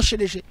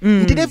wakoshereje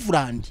ndi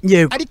reverend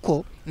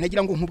ariko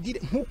nagira ngo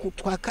nkubwire nkuko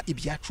twaka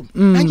ibyacumi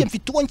nanjye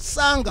mfite uwo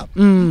nsanga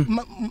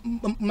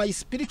my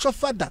spiritual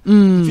father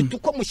mfite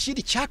uko mushyira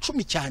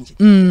icyacumi cyanjye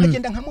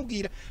agenda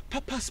nkamubwira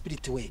papa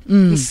spirituel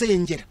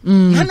nsengera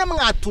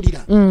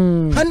nkanamwaturira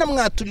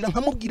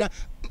nkamubwira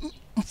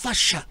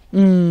mfasha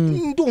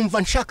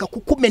ndumva nshaka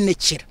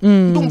kukumenekera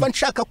ndumva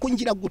nshaka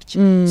kungira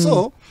gutya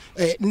so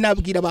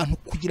nabwira abantu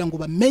kugira ngo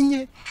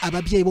bamenye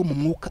ababyeyi bo mu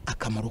mwuka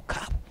akamaro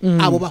kabo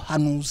abo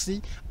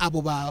bahanuzi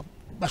abo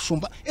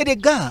bashumba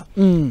erega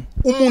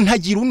umuntu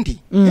agira undi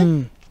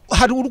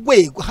hari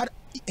urwego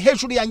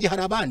hejuru yanjye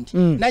hari abandi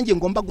nanjye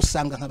ngomba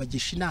gusanga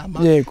nkabagisha inama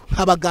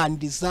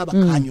nkabagandiza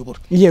bakanyobora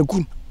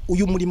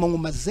uyu murimo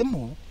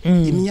ngumazemo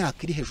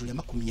imyaka iri hejuru ya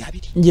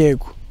 20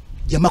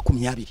 ya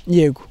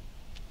 20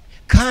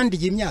 kandi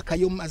iyi myaka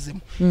yo mazemo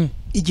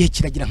igihe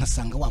kiragira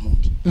nkasanga wa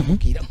mundi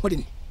ambwira nkore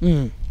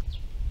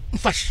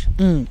mfasha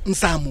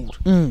nzamura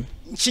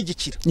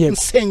nshigikira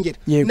nsengera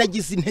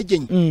nagize intege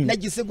nke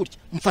nagize gutya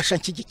mfasha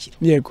nshigikira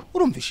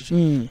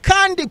urumvishije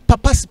kandi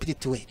papa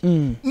spirituel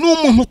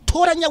n'umuntu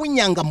utoranya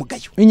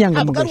w'inyangamugayo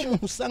ari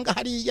umuntu usanga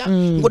hariya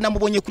ngo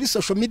namubonye kuri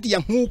social media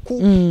nkuku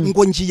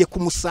ngo ngiye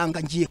kumusanga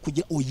ngiye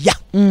kujya oya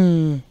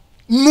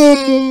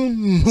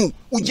n'umuntu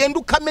ugenda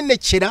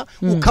ukamenekera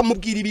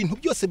ukamubwira ibintu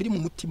byose biri mu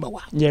mutima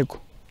wawe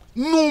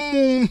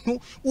n'umuntu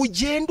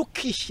ugenda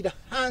ukishyira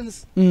hanze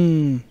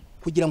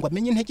kugira ngo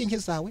amenye intege nke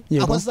zawe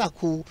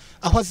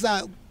aho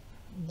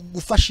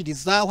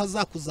azagufashiriza aho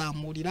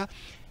azakuzamurira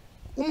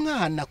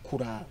umwana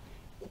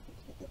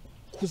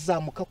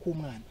kuzamuka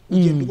k'umwana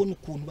ugenda ubona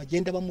ukuntu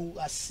bagenda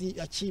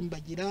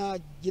akimbagira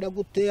agira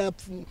gute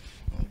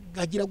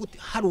agira gute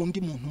hari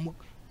undi muntu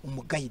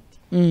umugayidi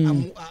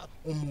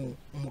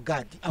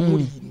umugadi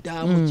amurinda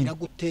amugira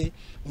gute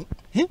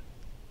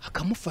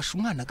akamufasha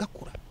umwana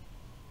agakura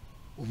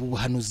ubu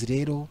buhanuzi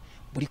rero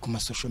buri ku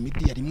social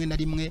media rimwe na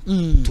rimwe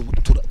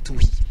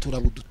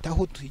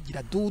turabudutaho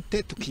tugira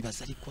dute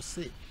tukibaza ariko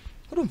se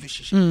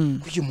urumvishije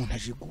kuyo umuntu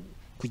aje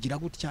kugira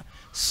gutya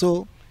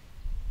so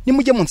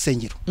nimujye mu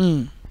nsengero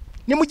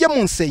nimujye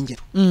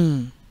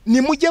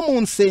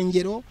mu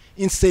nsengero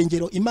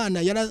insengero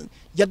Imana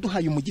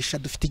yaduhaye umugisha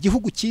dufite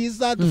igihugu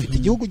cyiza dufite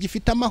igihugu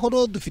gifite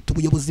amahoro dufite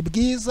ubuyobozi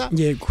bwiza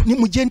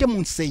nimugende mu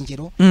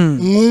nsengero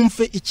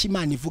mwumve iki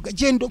Imana ivuga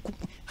gendo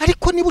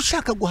ariko niba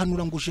ushaka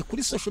guhanura ngo uje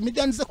kuri social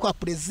media nze kwa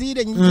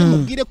Plaisir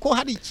mubwire ko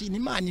hari ikintu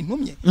Imana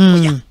intumye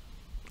oya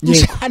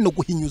hano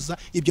guhinyuza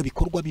ibyo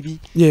bikorwa bibi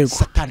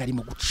Satani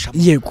arimo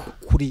gucamo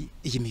kuri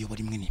iyi miyoboro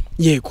imwe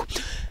n'imwe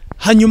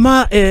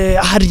hanyuma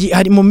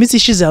hari mu minsi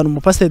ishize hari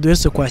umupasiteri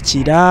duhese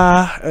kwakira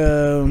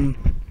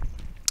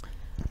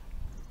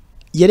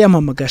yari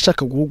yamamaga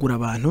ashaka guhugura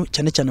abantu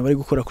cyane cyane bari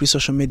gukora kuri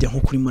social media nko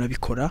kuri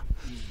murabikora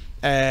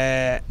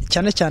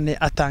cyane cyane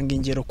atanga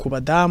ingero ku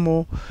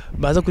badamu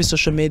baza kuri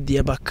social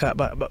media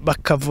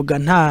bakavuga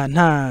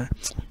nta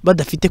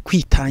badafite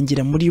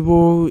kwitangira muri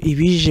bo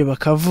ibije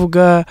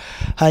bakavuga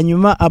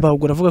hanyuma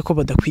abagura avuga ko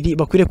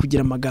bakwiriye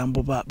kugira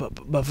amagambo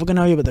bavuga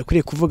nayo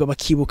badakwiriye kuvuga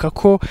bakibuka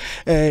ko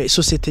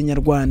societe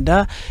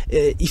nyarwanda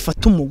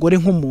ifata umugore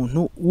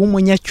nk'umuntu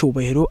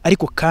w'umunyacyubahiro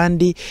ariko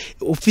kandi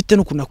ufite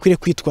no kunakwiriye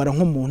kwitwara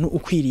nk'umuntu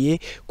ukwiriye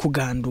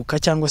kuganduka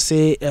cyangwa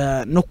se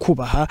no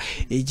kubaha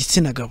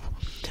igitsina gabo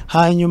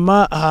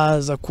hanyuma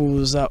haza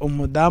kuza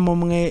umudamu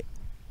umwe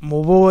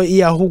mubo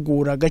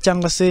yahuguraga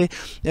cyangwa se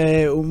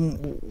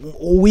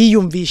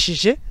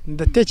wiyumvishije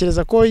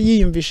ndatekereza ko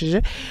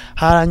yiyumvishije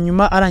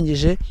hanyuma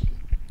arangije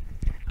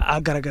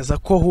agaragaza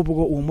ko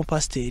ahubwo uwo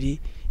mupasiteri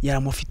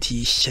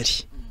yaramufitiye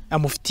ishyari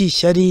amufitiye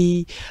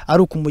ishyari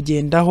ari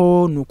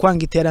ukumugendaho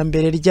nukwanga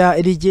iterambere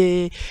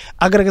rye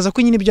agaragaza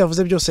ko nyine ibyo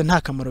yavuze byose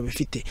nta kamaro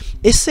bifite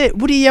ese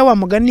buriya wa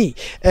mugani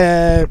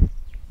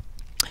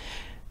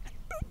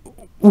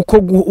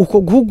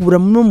uko guhugura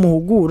no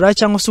muhugura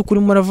cyangwa se ukuri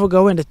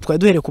muravuga wenda twari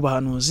duhere ku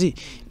bahanuzi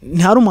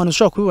ntari umuntu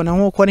ushobora kubibona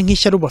nko ko ari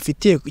nk'ishyari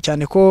bafitiye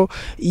cyane ko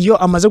iyo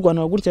amaze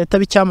guhanura gutya leta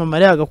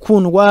bicyamamare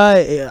agakundwa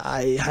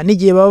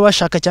hanigiye baba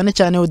bashaka cyane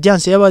cyane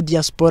audience y'aba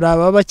diaspora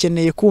baba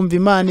bakeneye kumva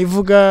Imana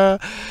ivuga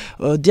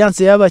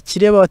audience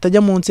y'abakire batajya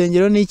mu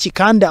nsengero n'iki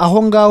kandi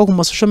aho ngaho ku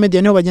social media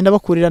niho bagenda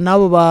bakurira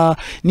nabo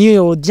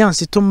niyo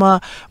audience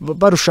ituma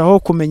barushaho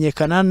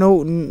kumenyekana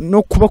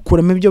no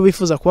kubakuramo ibyo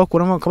bifuza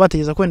kubakuramo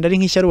akabategeza kwenda ari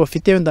nk'ishyari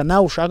bafite wenda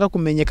nawe ushaka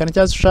kumenyekana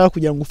cyangwa ushaka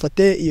kugira ngo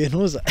ufate iyo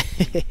ntuza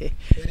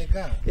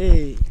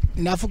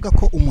navuga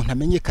ko umuntu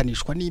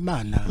amenyekanishwa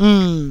n'Imana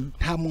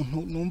nta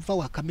muntu numva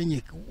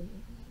wakamenyeka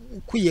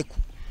ukwiye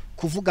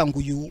kuvuga ngo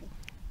uyu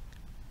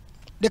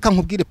reka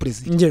nkubwire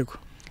Plaisir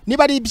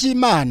niba ari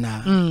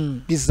iby'Imana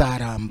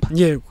bizaramba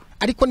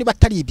ariko niba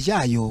atari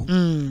ibyayo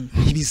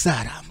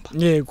ntibizaramba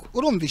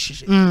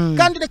urumvishije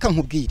kandi reka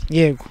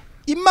nkubwire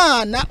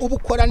Imana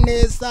ubukora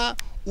neza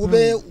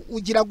ube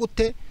ugira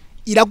gute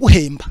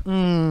iraguhemba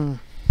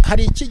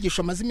hari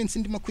ikigisho maze iminsi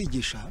ndimo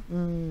kwigisha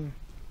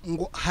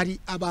ngo hari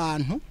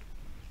abantu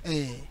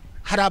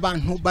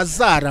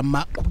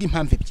bazarama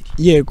kubw'impamvu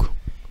ebyiri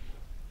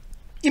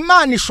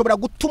Imana ishobora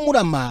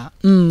gutumurama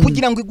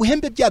kugira ngo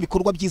iguhembe bya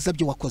bikorwa byiza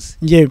byo wakoze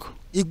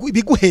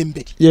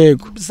biguhembere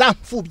za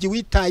mfubyi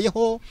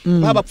witayeho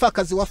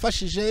babapfakazi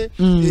wafashije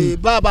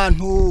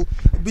babantu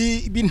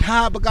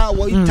bintabwa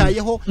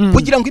witayeho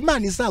kugira ngo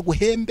Imana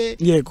izaguhembe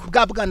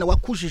bwa bwana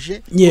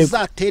wakujije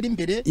uzatera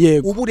imbere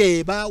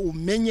ubureba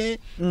umenye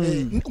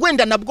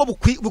wenda nabwo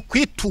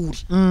bukwituri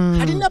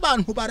hari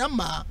n'abantu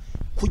barama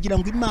kugira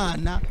ngo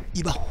Imana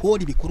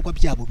ibahore ibikorwa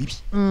byabo bibi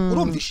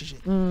urumvishije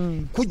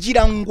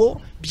kugira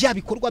ngo bya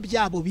bikorwa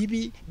byabo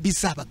bibi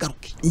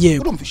bizabagaruke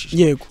urumvishije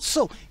yego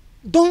so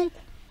donc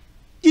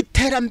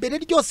iterambere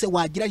ryose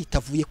wagira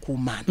ritavuye ku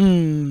Mana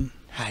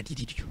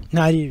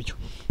ntari iryo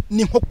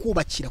ni nko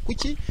kubakira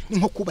kuki ni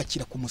nko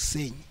kubakira ku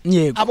musenyi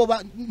abo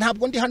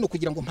ntabwo ndi hano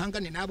kugira ngo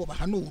mpangane nabo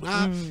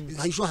bahanura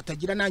ejo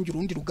hatagira nanjye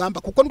urundi rugamba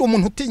kuko ndi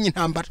umuntu utinya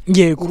intambara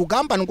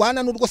urugamba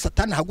ndwana n'urwo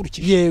Satani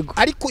ahagurukije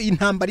ariko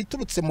intambara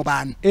iturutse mu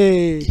bantu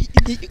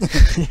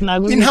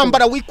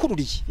intambara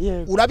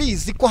wikururiye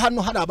urabizi ko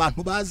hano hari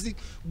abantu bazi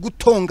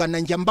gutongana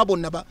njya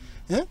mbabona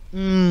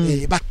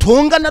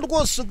batongana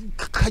rwose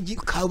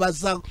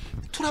kabaza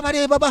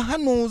turabareba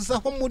bahanuza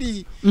ho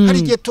muri hari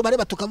igihe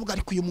tubareba tukavuga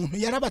ariko uyu muntu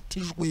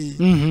yarabatijwe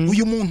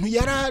uyu muntu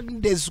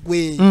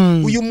yarandezwe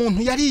uyu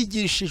muntu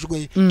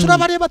yarigishijwe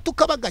turabareba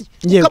tukabagaye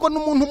ukabona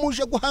umuntu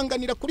muje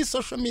guhanganira kuri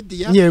social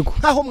media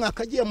nkaho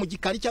mwakagiye mu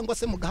gikari cyangwa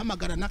se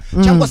mugahamagarana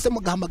cyangwa se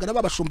mugahamagara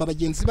babashumba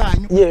bagenzi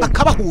banyu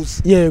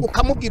bakabahuza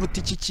ukamubwira uti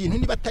iki kintu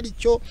niba atari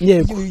cyo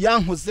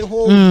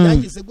yankozeho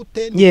yangize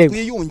gute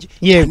twiyunge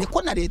cyane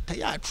ko na leta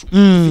yacu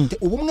ifite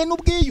ubumwe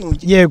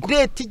n'ubwiyunge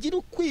leta igira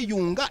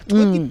ukwiyunga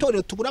twebwe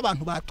itorero tubura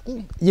abantu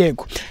batwunga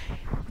yego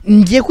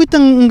ngiye kwita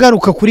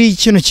ngaruka kuri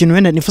kino kintu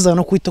wenda nifuza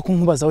no kwita ko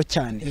nkubazaho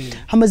cyane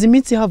hamaze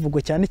iminsi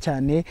havugwa cyane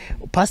cyane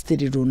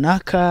pasiteri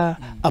runaka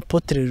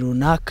apotre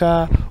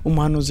runaka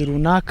umuhanuzi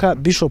runaka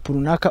bishop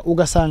runaka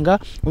ugasanga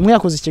umwe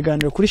yakoze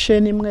ikiganiro kuri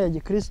chaîne imwe ya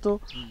Gikristo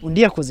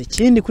undi yakoze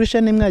ikindi kuri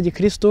chaîne imwe ya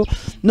Gikristo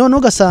none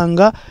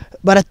ugasanga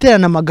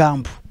baraterana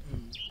amagambo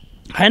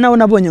hari nawe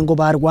nabonye ngo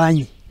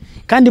barwanye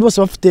kandi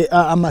bose bafite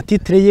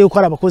amatitre ye uko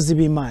ari abakozi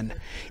b'Imana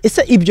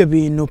ese ibyo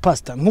bintu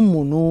pastor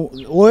nk'umuntu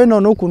wowe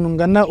none ukuntu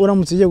ngana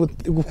uramutse ugiye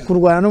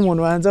kurwana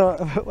n'umuntu wanza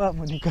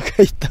wamunika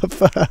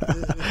kayitafa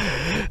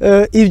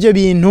ibyo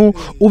bintu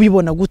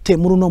ubibona gute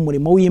muri uno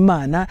murimo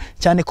w'Imana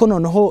cyane ko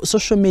noneho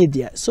social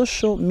media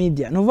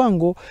nuvuga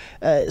ngo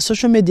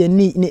social media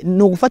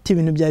no gufata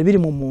ibintu byari biri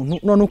mu muntu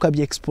none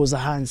ukabye expose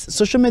hanze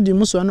social media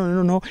umunsi wa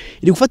none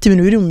iri gufata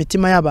ibintu biri mu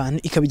mitima y'abantu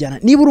ikabijyana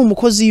niba uri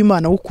umukozi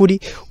w'Imana w'ukuri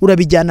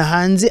urabijyana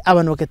hanze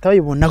abantu bakata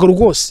bayibona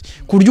rwose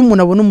ku buryo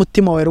umuntu abona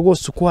umutima wawe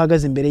rwose uko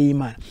uhagaze imbere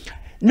y'Imana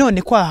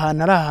none kwa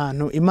ahantu ari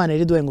ahantu Imana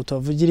iri duhe ngo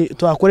tuvugire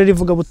twakorera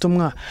ivuga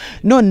butumwa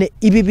none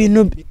ibi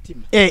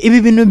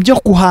bintu byo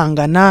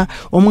kuhangana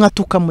umwe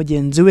atuka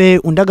mugenzi we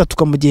undi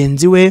agatuka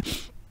mugenzi we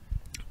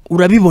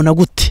urabibona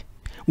gute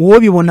wowe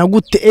bibona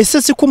gute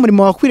ese si ko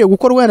umurimo wakwiriye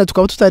gukora wenda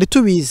tukaba tutari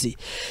tubizi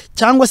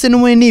cyangwa se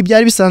n'umwe ni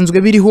byari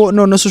bisanzwe biriho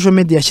none social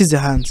media yashyize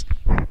hanze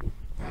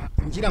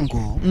ngira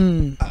ngo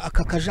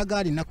aka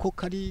kajagari nako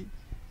kari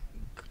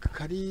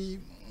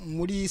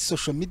muri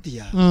social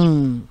media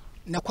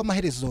nako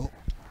amaherezo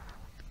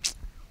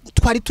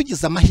twari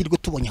tugize amahirwe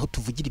tubonye aho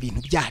tuvugira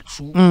ibintu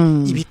byacu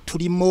ibi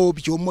turimo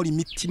byomora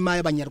imitima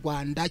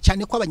y'abanyarwanda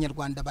cyane ko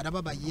abanyarwanda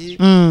barababaye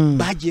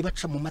bagiye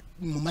baca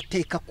mu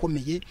mateka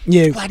akomeye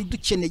twari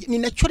dukeneye ni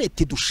nacyo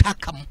leta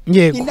dushakamo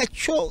ni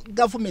nacyo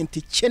government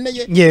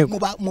ikeneye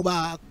mu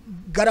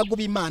bagaragu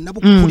b'Imana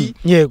b'ukuri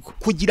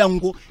kugira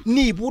ngo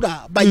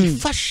nibura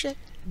bayifashe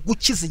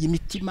gukiza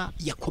imitima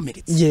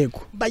yakomeretse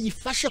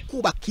bayifashe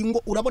kubaka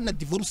ingo urabona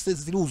divorce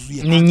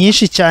ziruzuye ni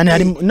nyinshi cyane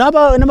hari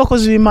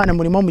n'abakozi b'Imana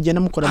murimo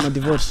mugenda mukora ama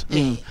divorce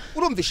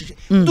urumvishije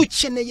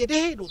dukeneye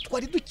rero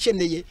twari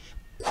dukeneye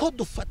ko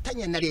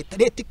dufatanya na leta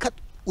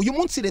uyu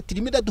munsi leta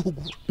irimo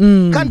iraduhugura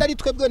kandi ari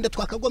twebwe wenda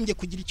twakagombye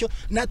kugira icyo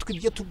natwe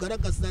ibyo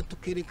tugaragaza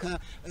tukereka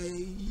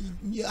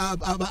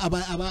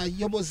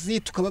abayobozi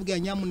tukababwira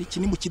nyamuniki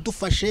ni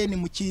mukidufashe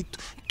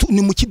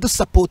ni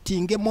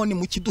mukidusapotingemo ni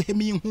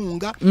mukiduhemo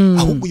inkunga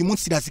ahubwo uyu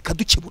munsi iraza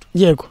ikadukebura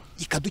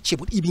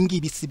ikadukebura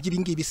ibingibi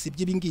sibyo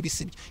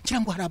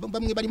cyangwa ngo hari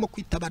bamwe barimo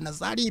kwitabana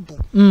za ribu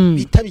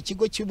bitaba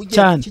ikigo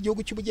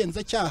cy'igihugu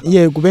cy'ubugenzacyaha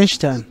benshi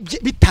cyane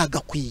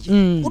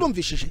bitagakwiye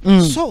urumvishije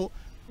so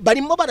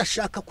barimo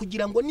barashaka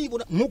kugira ngo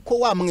nibura nkuko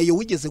wamweyo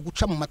wigeze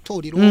guca mu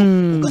matorero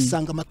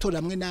ugasanga amatorero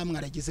amwe namwe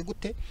arageze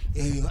gute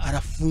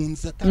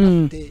arafunze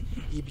atarafite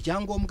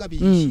ibyangombwa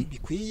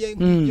bikwiye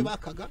nk'ibyo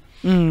bakaga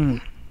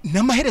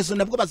n'amaherezo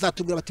nabwo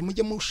bazatubwira bati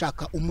mujye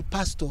mushaka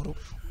umupasitoro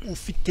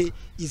ufite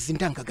izi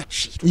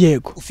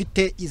ndangagaciro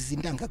ufite izi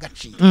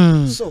ndangagaciro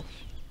so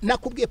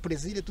nakubwiye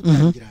Plaisir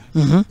tutangira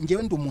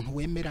ngewe ndi umuntu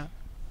wemera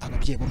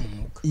ababyeyi bo mu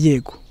mwuga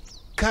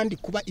kandi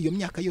kuba iyo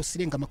myaka yose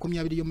irenga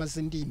 20 yo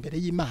maze ndi imbere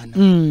y'Imana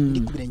ndi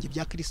ku birenge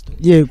bya Kristo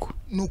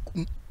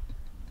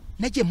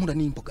nagiye mpura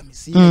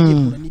n'imbogamizi nagiye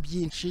mpura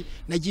n'ibyinshi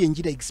nagiye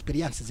ngira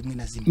experience zimwe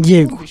na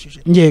zimwe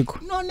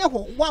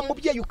noneho wa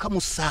mubyeyi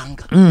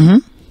ukamusanga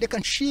reka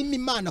nshima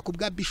Imana ku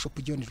bwa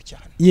Bishop John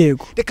cyane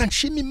reka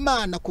nshima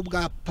Imana ku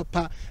bwa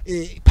papa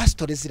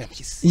Pastor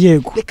Zirampyisi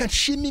reka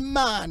nshima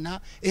Imana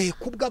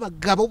ku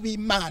bw'abagabo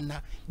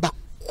b'Imana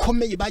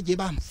komeye bagiye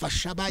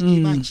bamfasha bagiye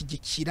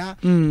bankigikira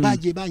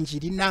bagiye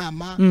bangira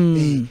inama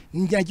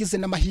ndagize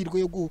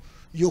n'amahirwe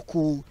yo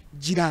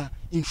kugira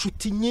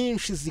inshuti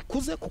nyinshi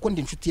zikuze kuko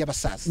ndi inshuti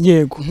y'abasaza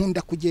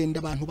nkunda kugenda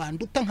abantu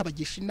banduta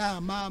nkabagisha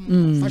inama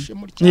mufashe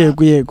muri cyane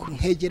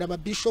nkegera aba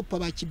bishop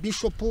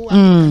abakibishop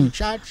Anglican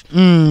church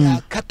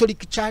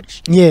Catholic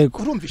church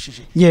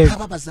urumvishije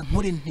kababaza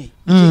nkore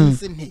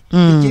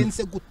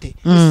bigenze gute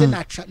ese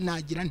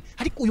nagira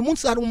ariko uyu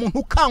munsi hari umuntu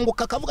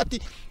ukanguka akavuga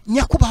ati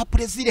nyakubaha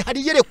Plaisir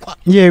hari yerekwa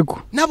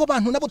nabo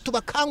bantu nabo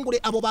tubakangure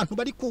abo bantu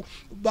bari ku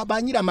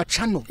babanyira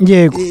amacano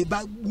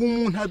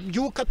umuntu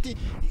abyuka ati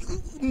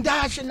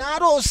ndaje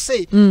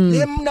narose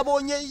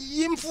nabonye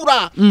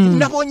imvura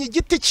nabonye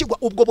igiti kigwa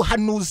ubwo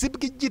buhanuzi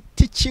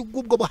bw'igiti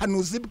kigwa ubwo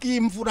buhanuzi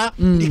bw'imvura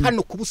ndi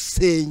hano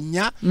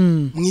kubusenya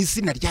mu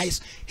izina rya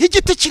Yesu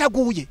igiti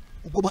kiraguye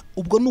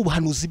ubwo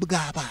n'ubuhanuzi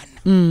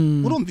bw'abana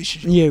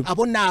urumvishije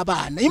abo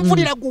nabana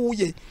imvura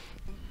iraguye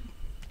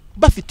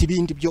bafite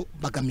ibindi byo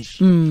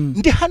bagamije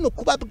ndi hano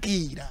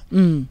kubabwira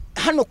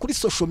hano kuri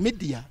social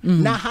media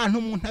na hantu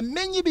umuntu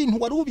amenye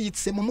ibintu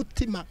warubitse mu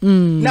mutima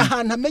na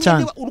hantu amenye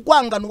niba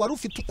urwangano wari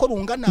ufite uko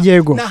rungana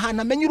na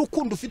hantu amenye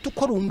urukundo ufite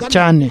uko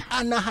rungana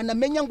na hantu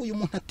amenye ngo uyu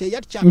muntu ateye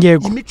atya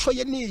imico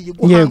ye niyi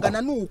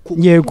guhangana nuko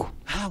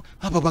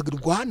aba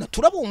bagirwana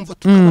turabumva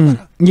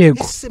tukababara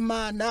ese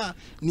Mana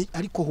ni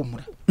ariko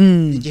humura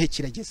igihe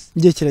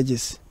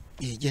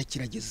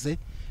kirageze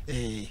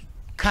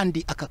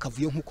kandi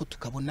akakavuyo nkuko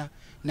tukabona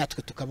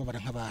natwe tukababara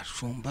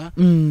nk'abashumba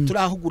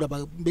turahugura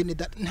bene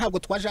ntabwo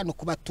twaje hano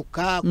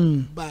kubatuka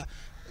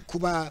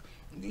kuba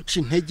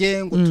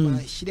intege ngo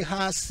tubashyire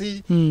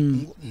hasi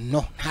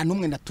no nta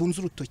numwe natunze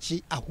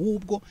urutoki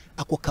ahubwo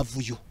ako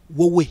kavuyo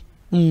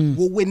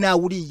wowe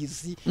nawe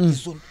uriyizi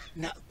izo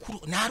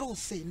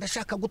narose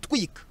ndashaka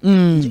gutwika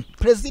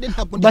Plaisir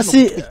ntabwo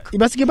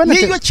ndagutwika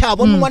niyo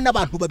cyabonwa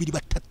n'abantu babiri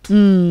batatu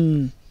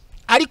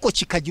ariko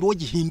kikagira uwo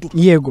gihindura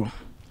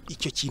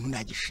icyo kintu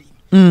nagishima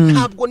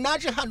ntabwo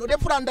naje hano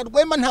Reveranda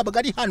Rwema ntabwo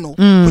ari hano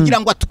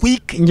kugira ngo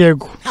atwike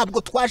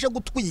ntabwo twaje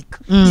gutwika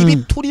ibi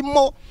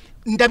turimo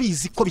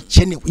ndabizi ko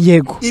bikenewe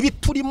ibi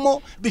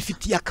turimo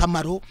bifitiye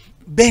akamaro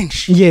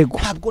benshi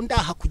ntabwo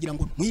ndaha kugira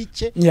ngo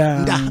ntwike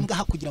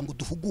ndahangaha kugira ngo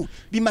duhugure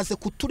bimaze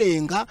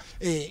kuturenga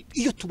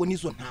iyo tubona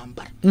izo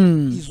ntambara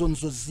izo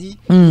nzozi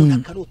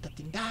nakarota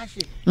ati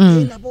ndaje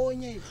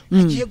nabonye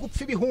agiye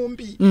gupfa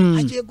ibihumbi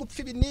agiye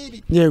gupfa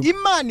ibinibi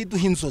Imana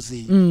iduha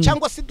inzozi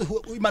cyangwa se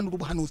imanura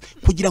ubuhanuzi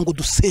kugira ngo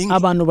dusenge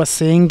abantu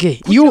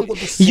basenge iyo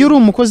uri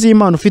umukozi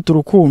w'Imana ufite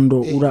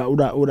urukundo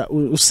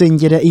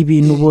usengera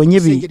ibintu ubonye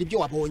usengera ibyo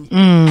wabonye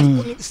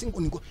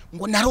ariko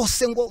ngo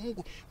narose ngo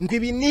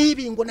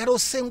ibinibi ngo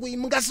narose ngo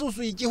imbwa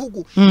zuzuye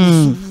igihugu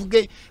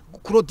uvuge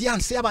ku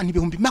audience y'abantu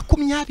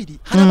 2020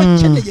 hari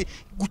abakeneye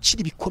gukira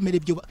ibikomere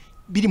byo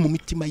biri mu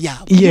mitima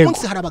yabo uyu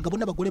munsi hari abagabo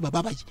n'abagore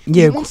bababaye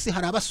uyu munsi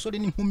hari abasore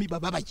n'inkumi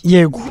bababaye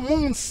uyu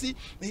munsi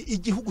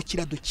igihugu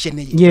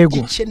kiradukeneye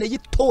gikeneye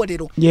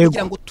itorero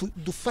kugira ngo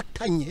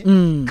dufatanye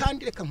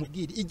kandi reka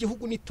nkubwire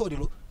igihugu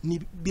n'itorero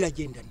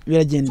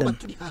biragendana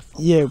turi hafi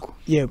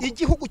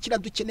igihugu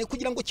kiradukeneye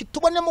kugira ngo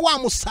kitubonemo wa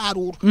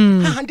musaruro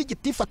hahandi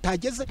gitifa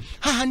tageze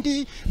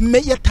hahandi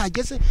meya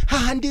tageze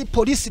hahandi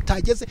polisi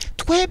tageze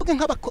twebwe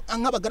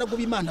nk'abagaragu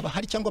b'Imana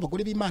bahari cyangwa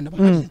abagore b'Imana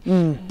bahari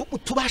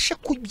tubashe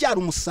kubyara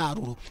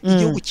umusaruro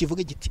igihugu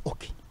kivuge giti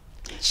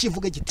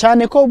kivuge giti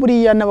cyane ko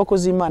buriya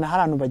n'abakozi b'Imana hari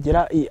ahantu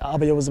bagera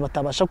abayobozi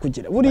batabasha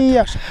kugira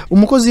buriya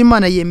umukozi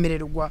w'Imana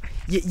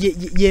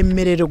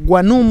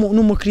yemererwa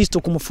n'umukristo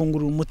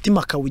kumufungurira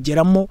umutima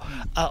akawugeramo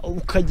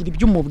ukagira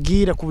ibyo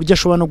umubwira ku buryo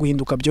ashobora no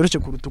guhinduka byoroshye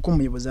kuruta uko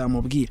umuyobozi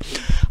yamubwira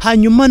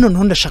hanyuma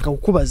noneho ndashaka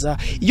kukubaza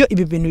iyo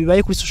ibi bintu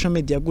bibaye kuri social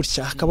media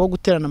gutya hakabaho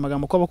guterana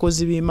amagambo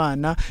kw'abakozi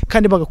b'Imana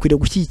kandi bagakwiriye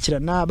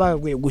gushyigikirana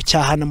bagakwiriye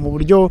gucyahana mu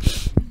buryo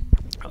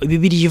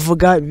Bibiri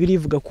ivuga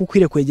ko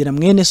ukwiriye kwegera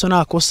mwene so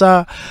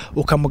nakosa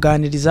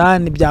ukamuganiriza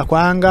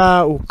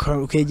n'ibyakwanga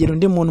ukegera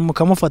undi muntu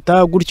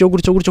mukamufata gutyo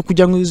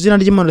kugira ngo izina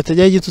ry'Imana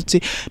ritajya gitutsi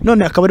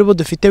none akaba ari bo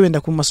dufite wenda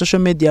ku ma social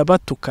media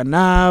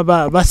batukana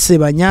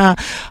basebanya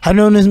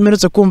hano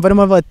nemeretse kumva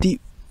arimo bati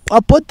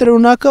apotre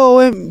runaka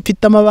wowe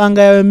mfite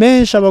amabanga yawe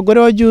menshi abagore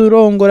wagiye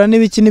urongora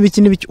n'ibiki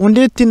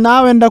undi ati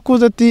nawe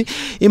ndakuze ati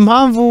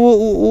impamvu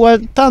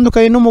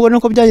watandukanye n'umugore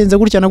nuko byagenze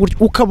gutya na gutya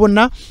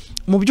ukabona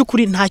mu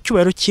byukuri nta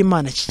cyubahiro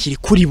cy'Imana kikiri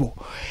kuri bo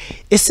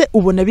ese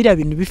ubona biriya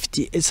bintu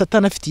bifitiye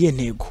Satani afitiye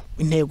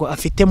intego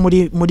afite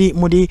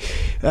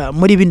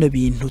muri bino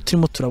bintu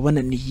turimo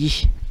turabona ni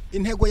yihe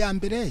intego ya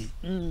mbere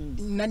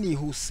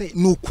nanihuse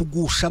ni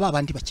ukugusha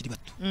babandi bakiri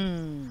bato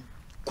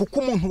kuko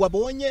umuntu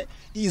wabonye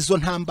izo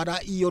ntambara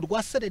iyo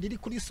rwaserera iri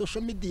kuri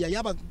social media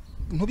y'abantu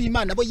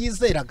b'Imana bo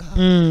yizeraga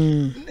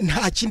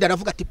nta kindi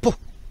aravuga ati po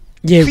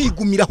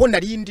kwigumiraho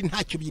narindi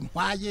ntacyo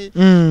bintwaye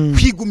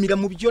kwigumira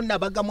mu byo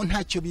nabagamo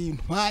ntacyo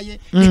bintwaye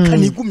reka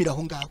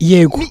nigumiraho ngaho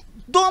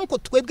donc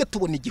twebwe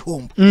tubona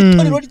igihombo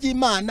itorero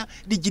ry'Imana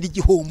rigira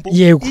igihombo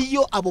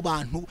iyo abo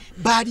bantu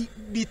bari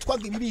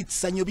bitwaga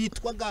ibitsanyo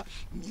bitwaga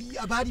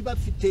abari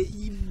bafite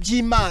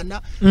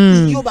iby'Imana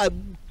iyo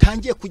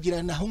batangiye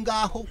kugirana aho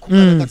ngaho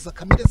kugaragaza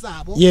kamere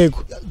zabo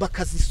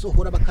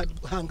bakazisohora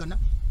bakahangana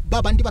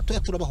babandi batoya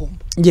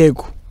turabahomba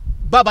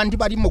babandi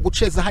barimo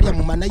guceza hariya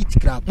mu night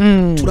club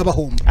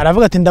turabahomba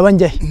aravuga ati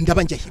ndabanjye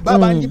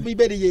babandi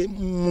bibereye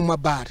mu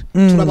mabara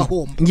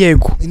turabahomba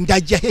yego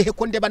ndajya hehe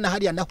ko ndeba na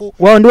hariya naho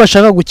wa ndi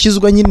washaka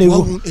gukizwa nyine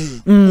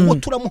uwo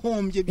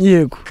turamuhombye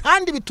yego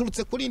kandi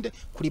biturutse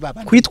kuri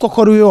babandi kwitwa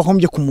ko ari we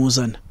wahombye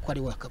kumuzana ko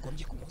ari we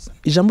akagombye kumuzana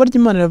ijambo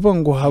ry'Imana rivuga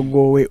ngo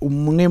hagowe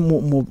umwe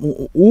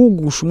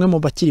ugusha umwe mu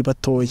bakiri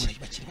batoya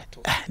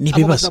ni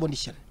bibazo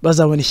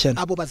bazabona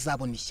ishyano abo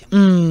bazabona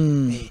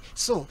ishyano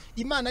so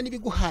Imana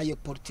nibiguhaye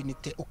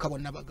opportunity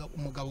ukabona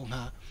umugabo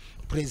nka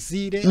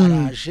Plaisir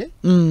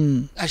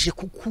aje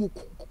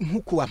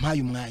nkuko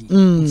wampaye umwanya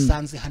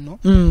usanze hano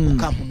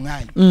ukampa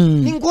umwanya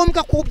ni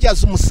ngombwa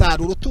kubyaza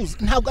umusaruro tuzi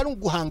ntabwo ari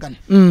uguhangana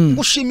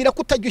gushimira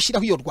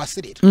kutajyushyiraho iyo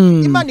rwaserera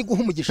Imana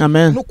iguha umugisha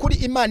nukuri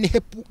Imana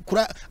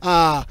kura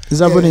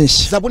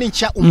zaburi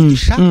nshya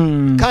umugisha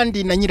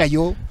kandi na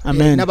nyirayo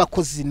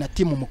n'abakozi na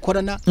timu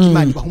mukorana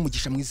Imana ibaha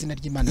umugisha mu izina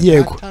ry'Imana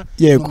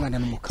n'umwana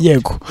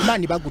n'umugabo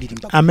Imana ibagurira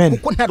imbago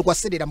kuko nta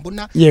rwaserera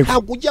mbona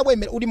ntabwo ujya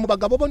wemera uri mu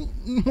bagabo bo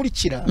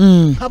nkurikira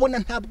nkabona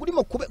ntabwo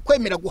urimo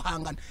kwemera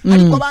guhangana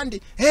ariko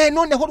abandi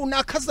noneho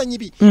runakazanye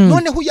ibi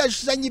noneho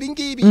uyajanye ibi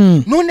ngibi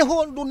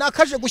noneho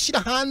runakaje gushyira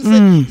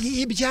hanze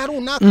ibya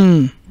runaka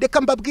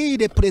reka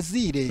mbabwire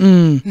Plaisir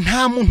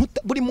nta muntu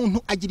buri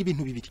muntu agira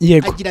ibintu bibiri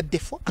agira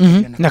defo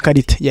na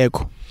karite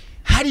yego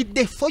hari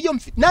defo yo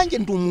nanjye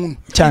ndi umuntu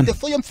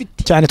defo yo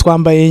mfite cyane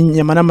twambaye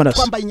inyama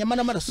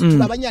n'amaraso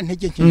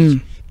turabanyantege nke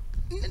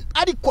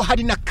ariko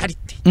hari na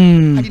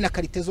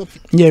karite zo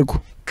mfite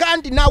yego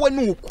kandi nawe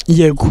nuko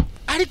yego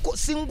ariko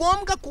si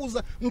ngombwa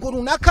kuza ngo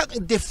runaka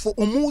defo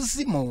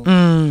umuzimo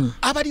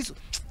abarizo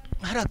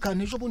hari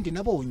akantu ejo bundi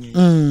nabonye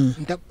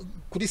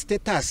kuri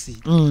status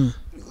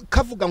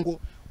kavuga ngo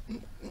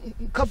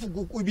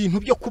ibintu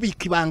byo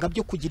kubika ibanga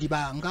byo kugira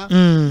ibanga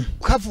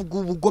kavuga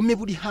ubugome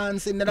buri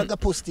hanze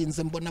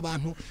naragapostinze mbona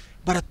abantu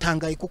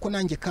baratangaye kuko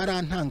nanjye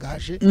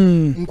karantangaje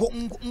ngo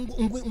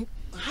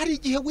hari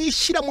igihe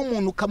wishyiramo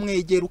umuntu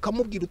ukamwegera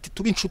ukamubwira uti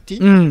tuba inshuti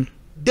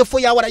defo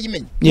yawe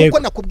arayimenya kuko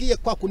nakubwiye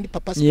kwa kundi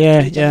papa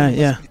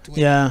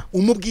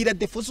umubwira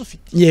defo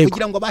zufite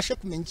kugira ngo abashe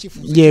kumenya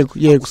icyifuzo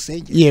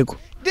yego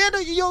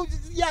rero iyo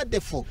ya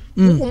defo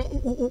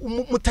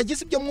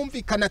mutagize ibyo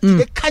mwumvikana ati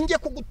reka njye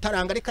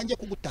kugutaranga reka njye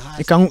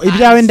kugutahaza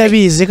ibyawe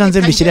ndabizi reka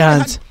nze mbishyire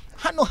hanze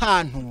hano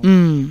hantu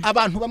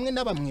abantu bamwe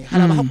na bamwe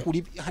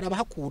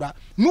harabahakura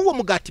n'uwo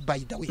mugati by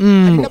the way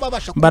hari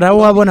nababasha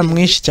barawabona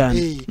mwinshi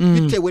cyane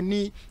bitewe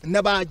ni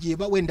nabagiye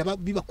wenda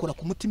bibakora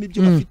ku mutima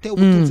ibyo bafite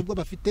ubutunzi bwo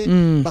bafite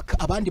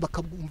abandi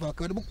bakabumva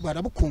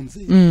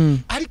barabukunze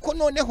ariko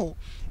noneho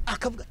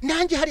akavuga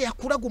nanjye hari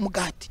yakuraga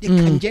umugati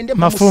reka ngende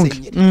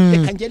mpamusenyere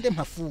reka ngende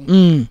mpafunga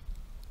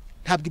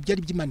ntabwo ibyo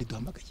ari by'Imana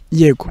iduhamagaye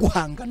yego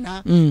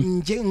guhangana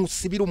nge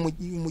usibira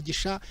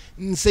umugisha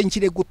nze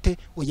ngire gute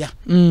oya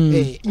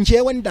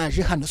ngewe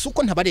ndaje hano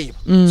suko ntabareba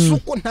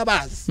suko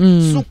ntabazi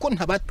suko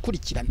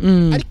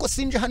ntabakurikirana ariko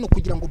sinje hano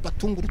kugira ngo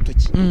batunge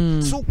urutoki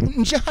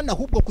nje hano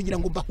ahubwo kugira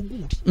ngo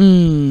bahugure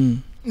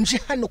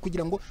nje hano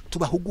kugira ngo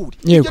tubahugure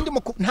ibyo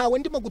ndimo ntawe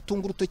ndimo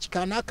gutunga urutoki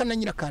kanaka na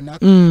nyira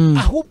kanaka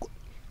ahubwo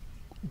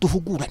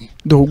duhugurane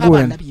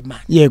abana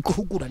b'Imana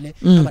duhugurane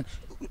abana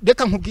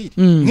reka nkubwire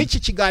nk'iki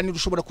kiganiro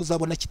ushobora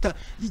kuzabona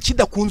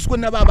kidakunzwe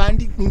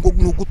n'ababandi ngo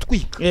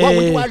nugutwika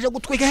waba waje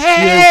gutwika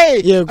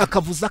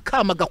akavuza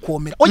kama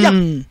gakomera oya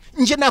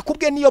nje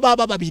nakubwiye niyo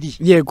baba babiri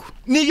yego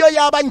niyo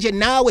yaba nje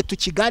nawe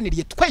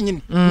tukiganiriye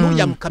twenyine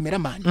n'uriya mu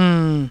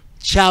cameraman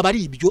cyaba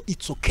ari ibyo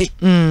it's okay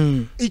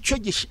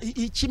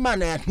icyo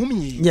Imana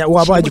yantumye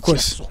waba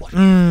gikose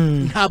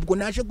ntabwo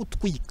naje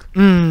gutwika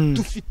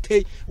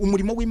dufite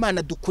umurimo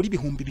w'Imana dukora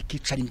ibihumbi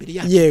bikicara imbere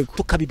yacu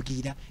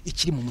tukabibwira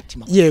ikiri mu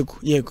mutima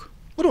yego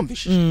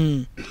urumvishe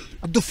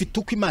dufite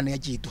uko Imana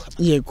yagiye duha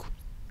yego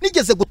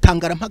nigeze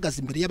gutangara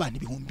mpagaze imbere y'abantu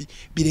ibihumbi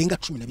birenga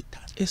 15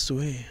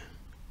 esuwe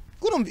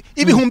kurumvi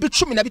ibihumbi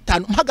 15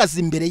 mpagaze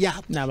imbere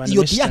yabo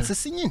iyo diyanse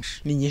si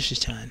nyinshi ni nyinshi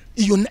cyane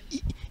iyo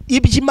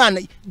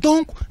iby'Imana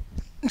donc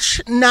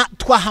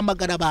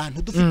twahamagara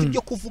abantu dufite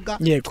ibyo kuvuga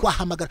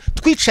twahamagara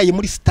twicaye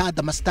muri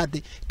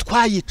amastade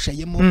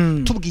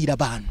twayicayemo tubwira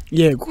abantu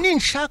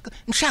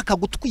nshaka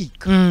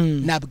gutwika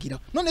nabwira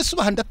none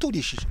subaha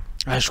ndaturishije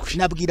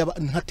nabwira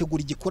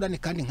nkategura igikorane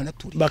kandi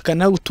nkanatura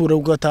bakanagutura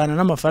ugatahana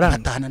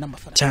n'amafaranga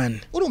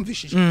cyane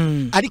urumvishije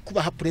ariko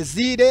baha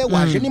Plaisir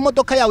waje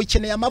n'imodoka yawe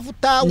ikeneye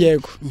amavuta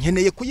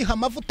nkeneye kuyiha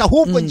amavuta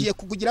ahubwo ngiye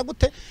kukugira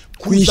gute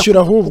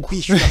kwishyura ahubwo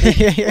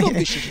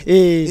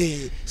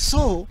urumvishije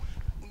so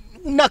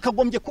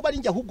nakagombye kuba ari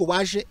njye ahubwo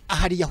waje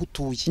ahari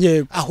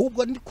yahutuye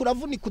ahubwo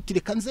kuravunika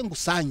utireka nze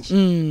ngusange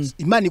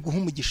Imana iguha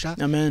umugisha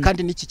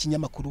kandi n'iki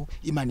kinyamakuru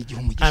Imana igiha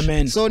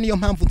umugisha so niyo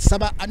mpamvu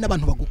nsaba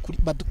n'abantu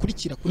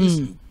badukurikira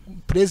kuri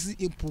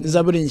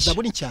zaburi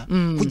nshya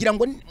kugira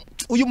ngo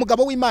uyu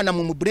mugabo w'Imana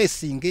mu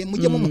blessing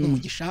mujye mu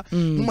umugisha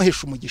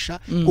mumuhesha umugisha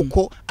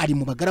kuko ari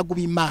mu bagaragu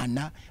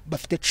b'Imana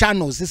bafite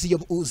channels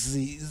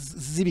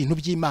z'ibintu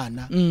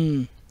by'Imana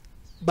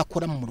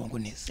bakora mu murongo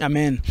neza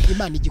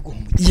Imana igiguha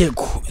umugisha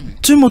yego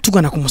turimo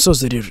tugana ku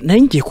musozo rero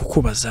nari ngiye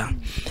kukubaza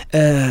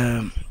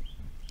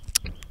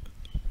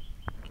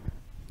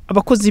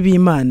abakozi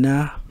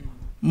b'Imana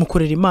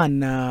mukorera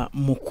Imana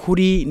mu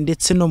kuri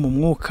ndetse no mu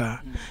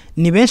mwuka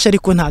ni benshi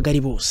ariko ntago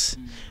ari bose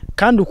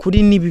kandi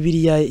ukuri ni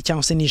Bibiliya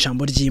cyangwa se ni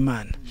ijambo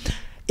ry'Imana.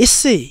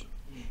 Ese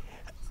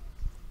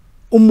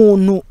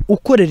umuntu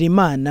ukorera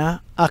Imana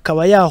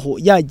akaba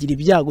yagira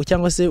ibyago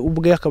cyangwa se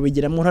ubwe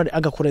akabigiramo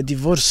agakora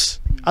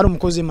divorce, ari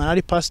umukozi w'Imana,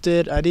 ari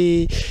pasteur,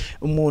 ari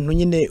umuntu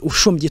nyine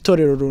ushumbye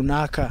itorero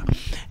runaka,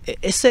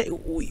 ese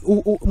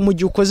mu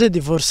gihe ukoze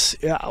divorce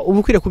uba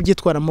ukwiriye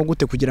kubyitwaramo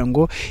gute kugira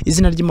ngo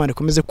izina ry'Imana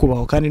rikomeze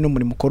kubaho kandi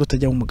n'umurimo ukora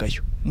utajya mu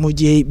mugayo mu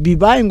gihe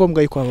bibaye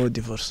ngombwa yuko habaho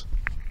divorce?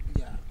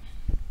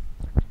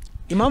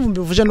 Impamvu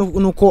mbivuze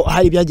nuko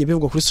hari ibyagiye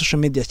bivugwa kuri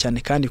social media cyane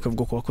kandi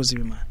bikavuga ku bakozi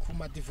b'Imana ku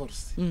ma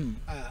divorce.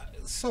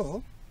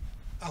 So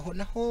aho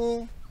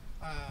naho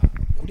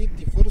kuri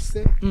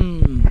divorce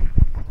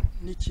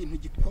ni ikintu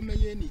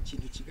gikomeye, ni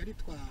ikintu kigari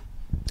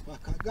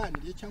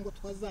twakaganiriye cyangwa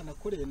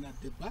twazanakoreye na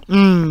deba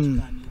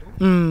ikiganiro,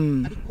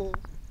 ariko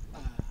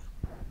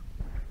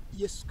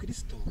Yesu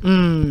Kristo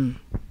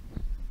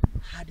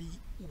hari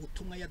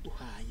ubutumwa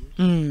yaduhaye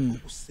bwo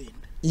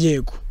gusenda.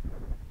 Yego.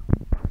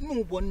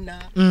 Nubona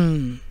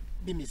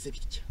bimeze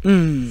bitya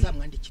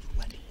zamwandikira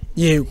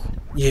urwandiko.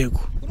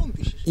 Yego.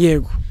 Urumvishije?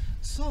 Yego.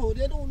 So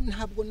rero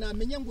ntabwo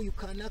namenya ngo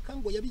yukanaka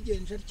ngo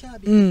yabigenje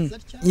atyabiza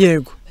atya.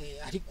 Yego.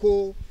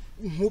 Ariko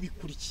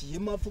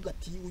nkubikurikiyemo avuga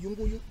ati uyu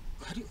nguyu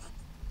hari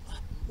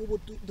ubu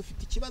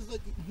dufite ikibazo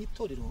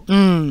nk'itorero,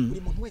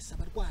 buri muntu wese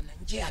abarwana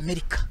nje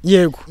Amerika.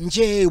 Yego.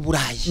 Nje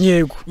Burayi.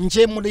 Yego.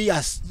 Nje muri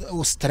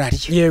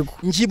Australia. Yego.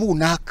 Nje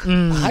bunaka.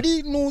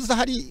 Hari nuza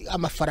hari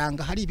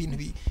amafaranga, hari ibintu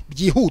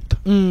byihuta.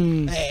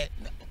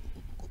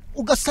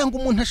 Ugasanga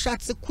umuntu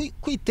ashatse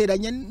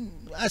kwiteranya,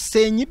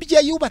 asenye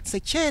ibye yubatse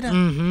kera,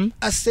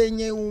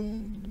 asenye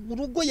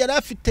urugo yari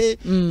afite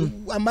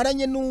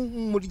amaranye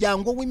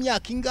n'umuryango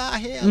w'imyaka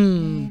ingahe,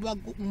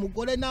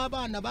 umugore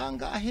n'abana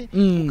bangahe,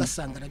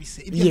 ugasanga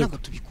arabise. Ibyo ntabwo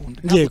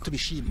tubikunda, ntabwo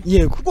tubishima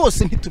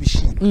rwose,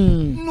 ntitubishima.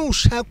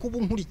 Nushaka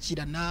ubu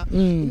nkurikirana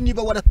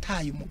niba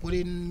warataye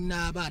umugore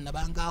n'abana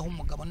bangahe,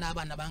 umugabo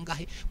n'abana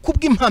bangahe,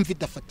 kubw'impamvu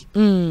idafatika,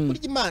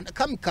 burya Imana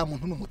kami ka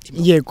muntu n'umutima.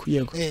 Yego.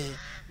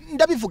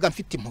 Ndabivuga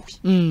mfite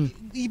impuhwe.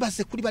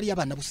 Ibaze kuri bari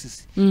abana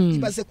busize,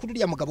 ibaze kuri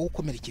uriya mugabo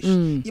ukomerekeje,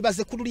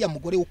 ibaze kuri uriya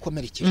mugore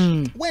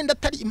ukomerekeje. Wenda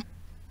atari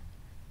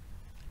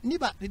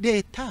niba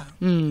leta,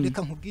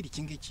 reka nkubwire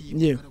iki ngiki.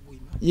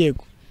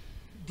 Yego.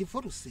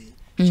 Divorce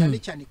cyane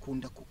cyane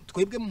kunda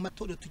twebwe mu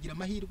matorero tugira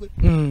amahirwe,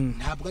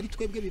 ntabwo ari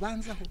twebwe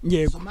bibanzaho,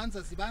 izo manza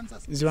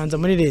zibanza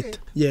muri leta.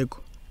 Yego.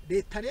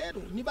 Leta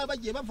rero niba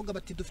bagiye bavuga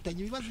bati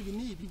dufitanye ibibazo ibi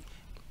n'ibi,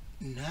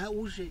 nta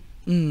uje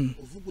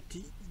uvuga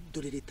uti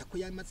dore leta ko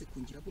yamaze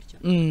kungira gutya,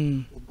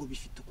 ubwo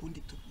bifite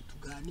ukundi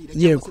tuganira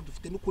cyangwa se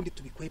dufite n'ukundi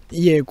tubikwete.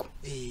 Yego.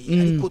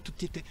 Ariko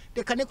tutite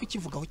reka ne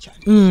kukivugaho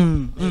cyane,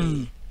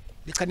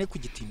 reka ne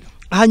kugitindaho.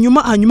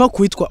 Hanyuma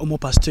kwitwa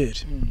umupasteur,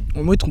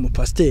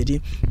 umupasteur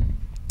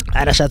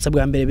arashatse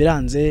bwa mbere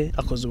biranze,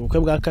 akoze ubukwe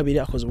bwa kabiri,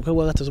 akoze ubukwe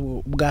bwa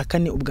gatatu, bwa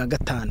kane, ubwa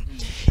gatanu.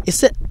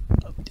 Ese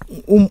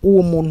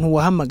uwo muntu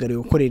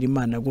wahamagariwe gukorera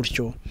Imana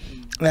gutyo,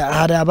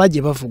 hari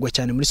abagiye bavugwa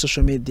cyane muri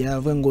social media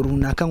bavuga ngo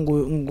runaka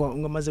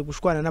ngo amaze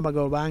gushwana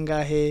n'abagabo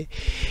bangahe,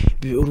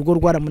 urugo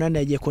rwaramunaniye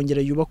yagiye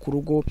kongera yubaka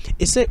urugo.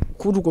 Ese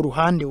kuri urwo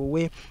ruhande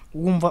wowe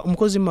wumva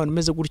umukozi w'Imana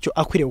umeze gutyo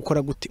akwiriye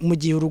gukora gute mu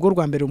gihe urugo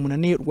rwa mbere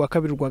umunani, rwa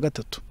kabiri, rwa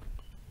gatatu?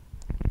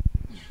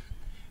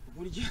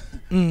 Burya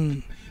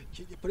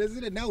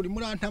Plaisir nawe uri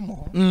muri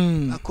antamo,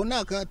 ako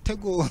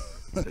nagatego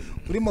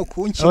urimo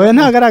kunki. Oya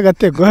ntago ari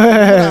agatego.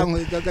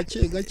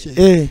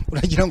 Gake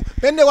uragira ngo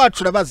bene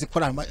wacu urabazi ko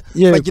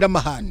bagira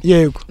amahane.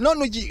 Yego.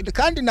 None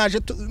kandi naje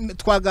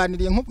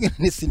twaganiriye nkubwira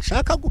nti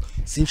sinshaka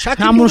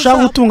nta muntu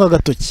ushaka gutunga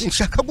agatoki.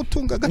 Sinshaka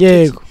gutunga agatoki.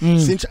 Yego.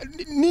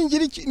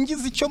 Ningira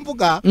ngize icyo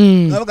mvuga,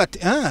 avuga ati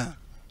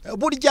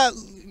burya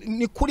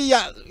ni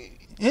kuriya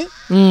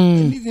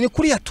ni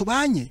kuriya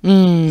tubanye.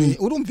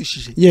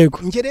 Urumvishije? Yego.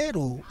 Nge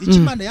rero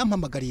Imana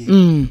yampamagariye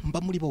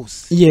mba muri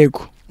bose.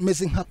 Yego.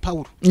 Meze nka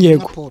Paulo.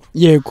 Yego.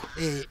 Yego.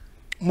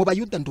 Mu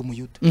Bayuda ndi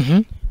umuyuda,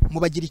 mu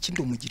bagira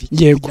ikindi umugira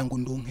iki, kugira ngo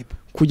ndonke,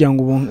 kugira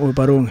ngo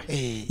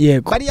baronke.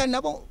 Yego. Bariya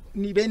nabo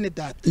ni bene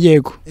data.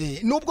 Yego.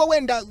 Nubwo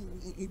wenda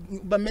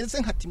bameze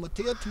nka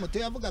Timoteyo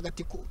yavugaga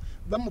ati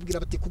bamubwira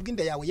bati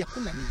kubw'inda yawe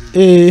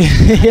yakunaniye.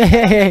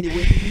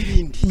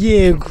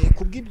 Yego.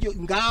 Kubw'ibyo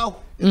ngaho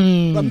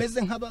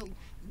bameze nk'aba,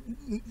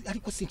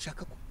 ariko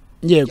sinshaka ko.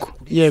 Yego.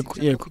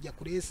 Kujya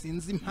kure,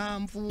 sinzi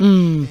impamvu,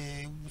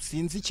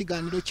 sinzi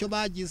ikiganiro cyo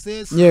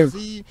bagize,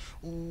 sinzi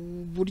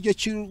uburyo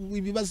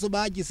ibibazo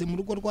bagize mu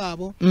rugo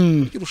rwabo.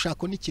 Buryo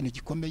urushako ni ikintu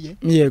gikomeye.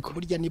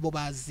 Burya nibo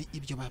bazi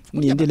ibyo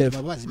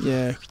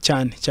bavuga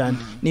cyane.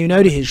 Ni ibintu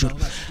biri hejuru.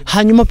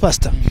 Hanyuma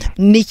pastor,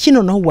 ni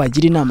kino naho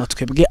wagira inama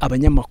twebwe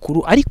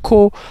abanyamakuru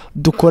ariko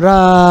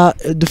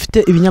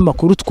dufite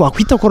ibinyamakuru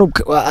twakwita ko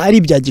ari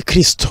ibya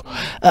gikristo,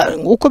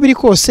 uko biri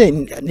kose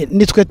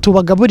nitwe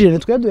tubagaburira,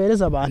 nitwe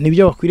duhereza abantu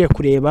ibyo bakwiriye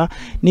kureba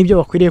n'ibyo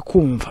bakwiriye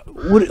kumva.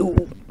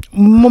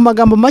 Mu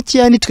magambo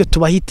make nitwe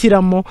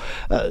tubahitiramo,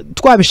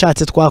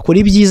 twabishatse twakora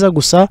ibyiza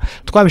gusa,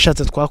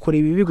 twabishatse twakora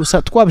ibibi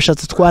gusa,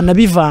 twabishatse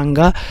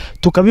twanabivanga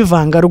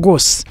tukabivanga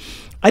rwose.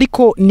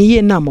 ariko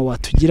niye nama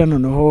watugira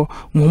noneho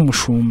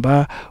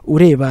nk'umushumba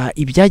ureba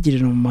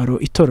ibyagirira umumaro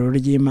itorero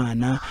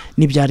ry'Imana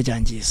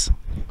n'ibyaryangiza.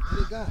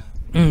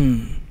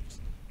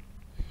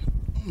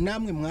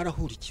 Namwe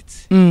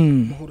mwarahurikitse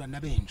muhura na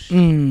benshi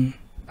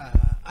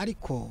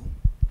ariko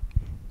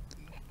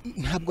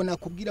ntabwo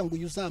nakubwira ngo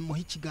uzamuha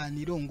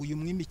ikiganiro ngo uyu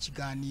mwime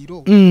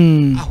ikiganiro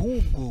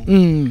ahubwo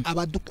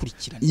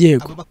abadukurikirana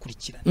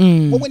ababakurikirana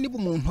wowe niba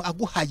umuntu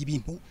aguhaye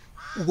ibintu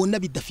ubona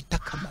bidafite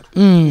akamaro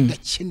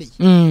udakeneye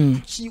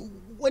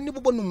wowe niba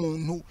ubona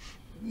umuntu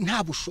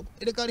nta busho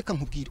reka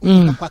nkubwire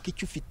ubona kwaka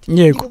icyo ufite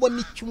niba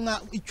ubona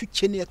icyo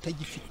ukeneye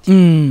atagifite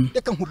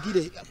reka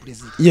nkubwire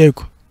Plaisir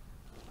yego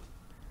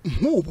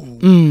nk'ubu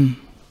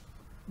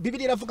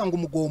Bibiliya iravuga ngo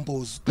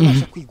umugombozi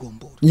utabasha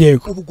kwigombora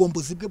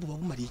ubugombozi bwe buba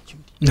bumariye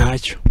icyundi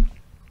ntacyo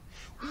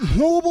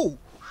nk'ubu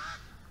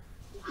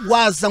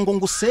waza ngo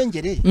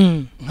ngusengere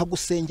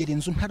nkagusengera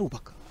inzu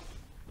ntarubaka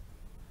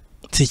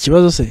si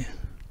ikibazo se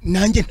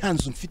nanjye nta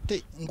nzu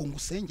mfite ngo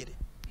ngusengere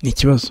ni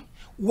ikibazo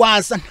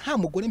waza nta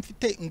mugore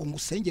mfite ngo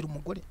ngusengere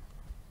umugore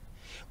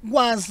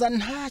waza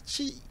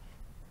ntaki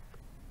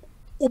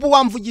ubu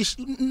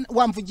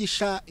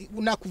wamvugisha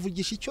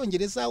nakuvugisha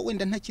icyongereza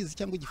wenda ntakizi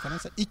cyangwa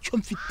igifaransa icyo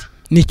mfite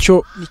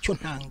nicyo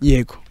ntanga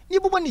yego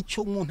niba ubona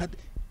icyo umuntu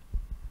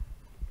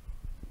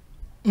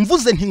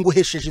mvuze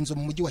ntinguhesheje inzu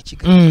mu mujyi wa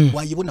Kigali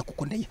wayibona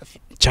kuko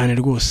ndayihafite cyane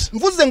rwose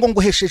mvuze ngo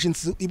nguhesheje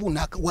inzu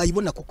ibunaka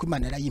wayibona kuko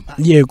Imana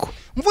yarayimpaye yego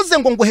mvuze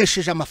ngo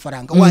nguhesheje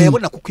amafaranga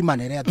wayabona kuko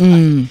Imana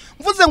yarayaduhaye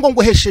mvuze ngo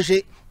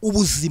nguhesheje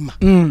ubuzima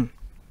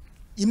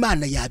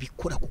Imana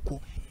yabikora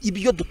kuko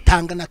ibyo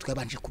dutanga natwe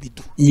yabanje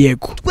kubiduha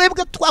yego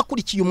twebwe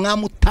twakurikiye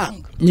umwami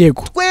utanga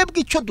yego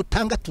twebwe icyo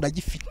dutanga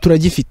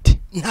turagifite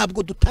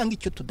ntabwo dutanga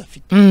icyo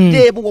tudafite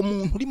reba uwo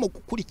muntu urimo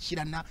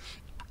gukurikirana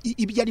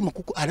ibyo arimo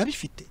kuko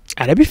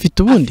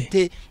arabifite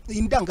ubundi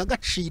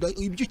indangagaciro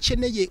ibyo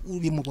ukeneye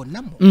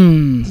ubimubonamo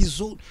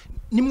izo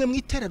nimwe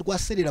mwitera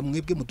rwaserera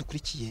mwebwe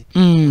mudukurikiye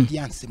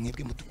audience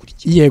mwebwe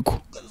mudukurikiye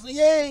yego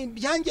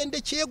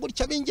byangendekeye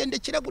gutya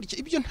bingendekera gutya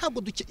ibyo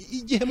ntabwo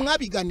igihe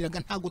mwabiganiraga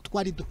ntabwo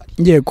twari duhari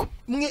yego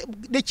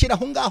rekera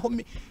aho ngaho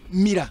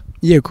mira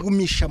yego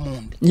gumisha mu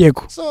nda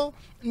yego so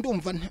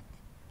ndumva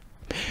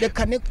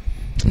rekane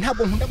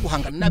ntabwo nkunda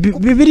guhangana na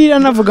Bibiliya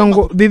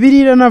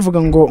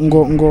navuga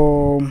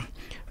ngo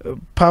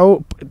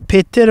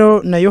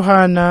Petero na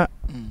Yohana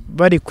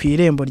bari ku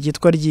irembo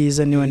ryitwa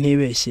ryiza niwe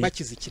ntibeshye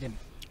bakize ikirema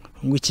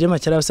ngo ikirema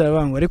cyarabasara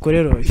bango ariko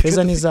rero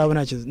ifeza nizabo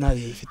ntacyo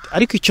bifite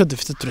ariko icyo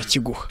dufite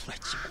turakiguha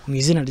mu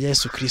izina rya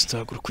Yesu Kristo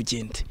haguruka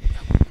ugende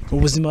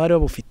ubuzima bari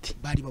babufite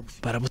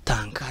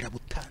barabutanga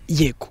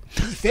yego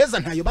ifeza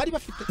ntayo bari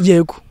bafite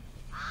yego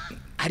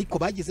ariko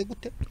bagize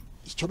gute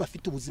icyo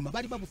bafite ubuzima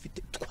bari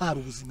babufite twara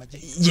ubuzima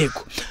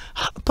yego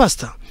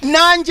pastor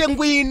nanjye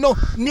ngwino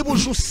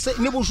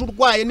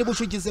nibujurwaye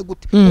nibujugize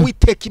gute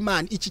witeka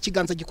Imana iki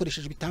kiganza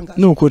gikoresheje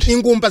bitangaza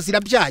ingumba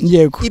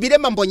zirabyaye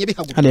ibirema mbonye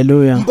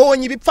bihaguruka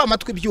mbonye ibipfa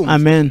amatwi byumva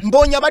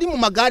mbonye abari mu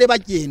magare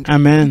bagenda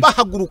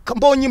bahaguruka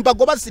mbonye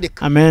imbago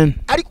bazireka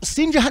ariko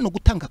sinje hano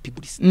gutanga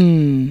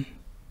publicity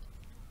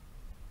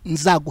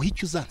nzaguha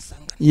icyo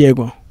uzansanga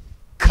yego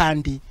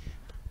kandi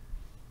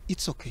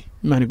it's okay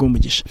Imana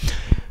igumugisha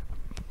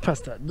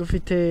pastor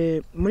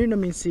dufite muri no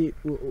minsi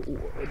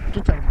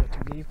tutangira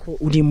tubwiye ko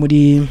uri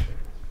muri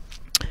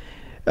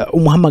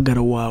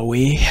umuhamagaro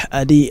wawe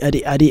ari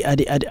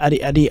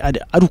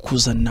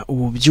ukuzana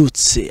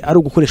ububyutse ari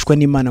ugukoreshwa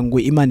n'Imana ngo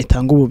Imana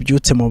itanga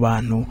ububyutse mu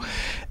bantu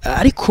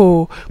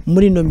ariko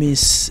muri no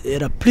minsi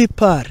la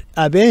plupart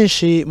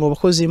abenshi mu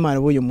bakozi b'Imana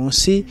b'uyu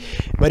munsi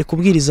bari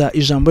kubwiriza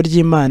ijambo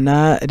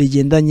ry'Imana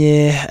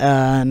rigendanye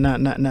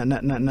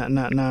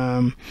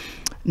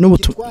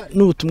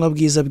n'ubutumwa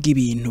bwiza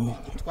bw'ibintu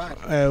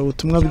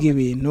ubutumwa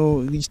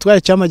bw'ibintu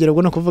igitware cyamagera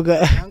no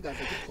kuvuga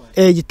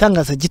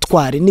igitangaza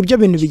gitware nibyo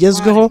bintu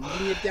bigezweho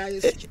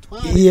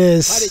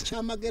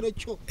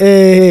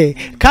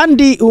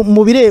kandi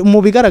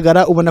mu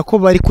bigaragara ubona ko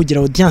bari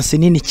kugira audience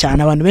nini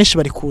cyane abantu benshi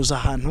bari kuza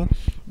ahantu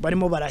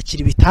barimo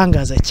barakira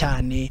ibitangaza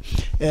cyane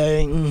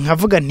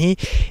nkavuga nti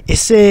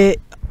ese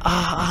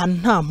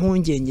nta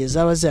mpungenge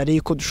zaba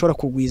zari ko dushobora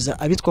kugwiza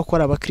abitwa ko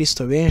ari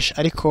abakristo benshi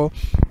ariko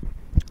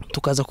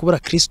tukaza kubura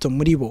Kristo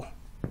muri bo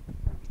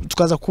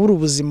tukaza kubura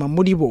ubuzima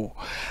muri bo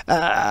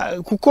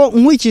kuko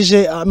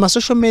nkwikije ama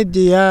social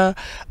media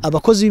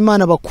abakozi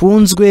b'Imana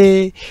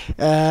bakunzwe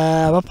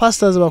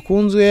abapastors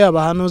bakunzwe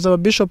abahanuzi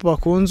ababishop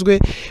bakunzwe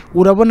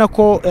urabona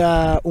ko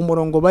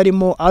umurongo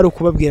barimo ari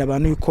ukubabwira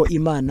abantu yuko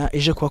Imana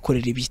eje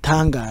kubakorera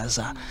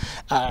ibitangaza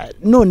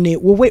none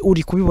wowe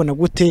uri kubibona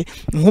gute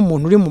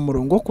nk'umuntu uri mu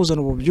murongo wo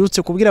kuzana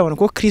ububyutse kubwira abantu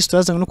ko Kristo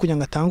yazanywe no kugira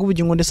ngo atange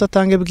ubugingo ndetse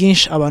atange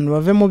bwinshi abantu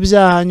bave mu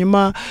byaha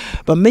hanyuma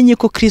bamenye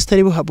ko Kristo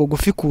ari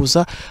bugufi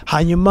kuza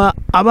hanyuma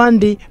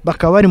abandi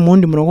bakaba bari mu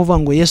wundi murongo uvuga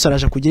ngo Yesu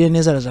araje kugira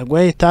neza araje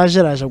guha etaje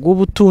araje guha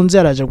ubutunzi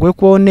araje guha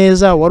kubaho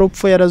neza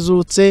warupfu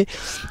yarazutse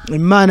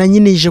Imana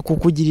nyine ije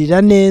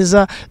kukugirira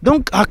neza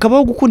donc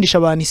hakabaho gukundisha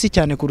abantu isi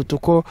cyane kuruta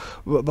uko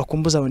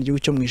bakumbuza abantu igihugu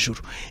cyo mu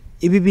ijuru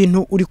ibi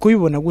bintu uri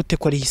kubibona gute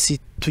ko ari isi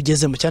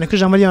tugezemo cyane ko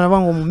ijambo ry'Imana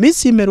bavuga ngo mu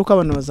minsi y'imperuka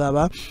abantu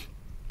bazaba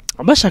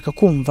bashaka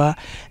kumva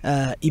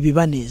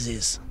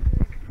ibibanezeza.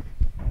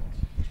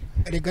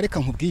 Reka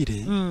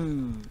nkubwire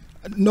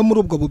no muri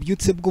ubwo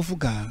bubyutse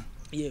bwuvuga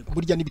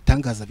burya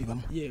n'ibitangaza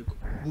bibamo.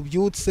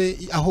 Bubyutse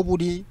aho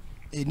buri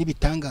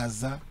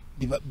n'ibitangaza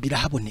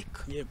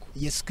birahaboneka.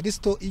 Yesu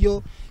Kristo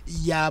iyo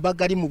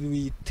yabaga ari mu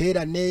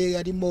biterane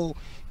arimo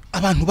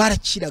abantu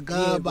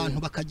barakiraga, abantu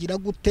bakagira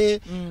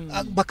gute,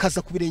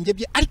 bakaza ku birenge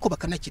bye ariko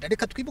bakanakira.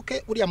 Reka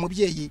twibuke uriya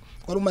mubyeyi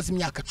wari umaze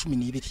imyaka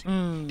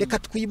 12. Reka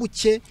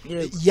twibuke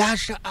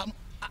yaje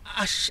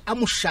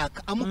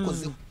amushaka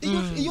amukozeho.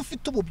 Iyo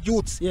ufite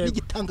ububyutse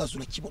n'igitangazo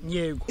urakibona.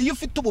 Iyo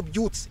ufite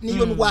ububyutse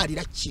niyo ndwara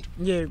irakira.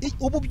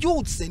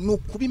 Ububyutse ni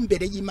ukuba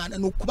imbere y'Imana,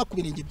 ni ukuba ku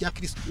birenge bya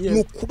Kristo, ni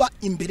ukuba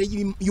imbere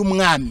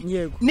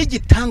y'umwami,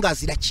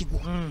 n'igitangazo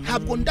irakiguha.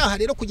 Ntabwo ndaha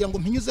rero kugira ngo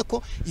mpinyuze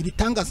ko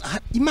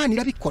ibitangaza Imana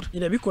irabikora.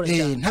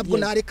 Ntabwo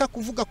nareka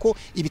kuvuga ko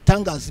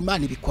ibitangaza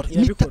Imana ibikora.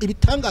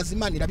 Ibitangaza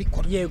Imana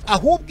irabikora.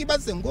 Ahubwo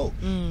ibaze ngo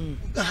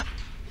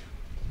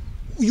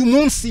uyu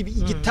munsi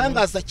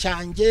igitangaza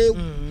cyanjye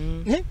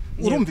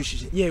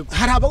urumvishije.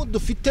 Hari abo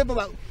dufite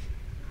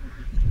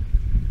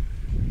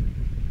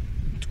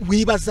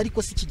wibaza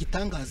ariko si iki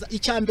gitangaza.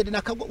 Icyambere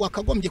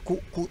wakagombye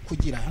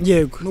kugira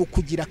ni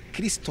ukugira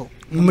Kristo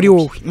muri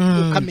wowe,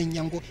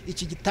 ukamenya ngo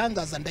iki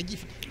gitangaza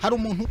ndagifite. Hari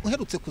umuntu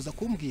uherutse kuza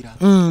kumbwira,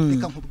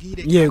 reka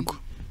nkubwire,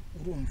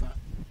 urumva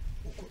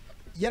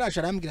yaraje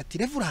arambwira ati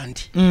Reverend,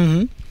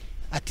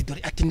 ati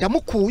dore ati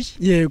ndamukuye.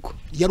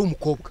 Yari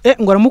umukobwa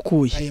ngo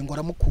aramukuye. Ngo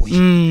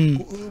aramukuye.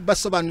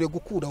 Basobanuriye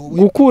gukura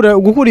wowe.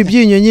 Gukura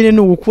ibyinyo nyine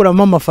no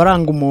gukuramo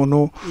amafaranga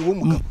umuntu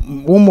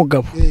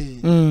w'umugabo.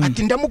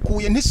 Ati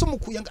ndamukuye ntise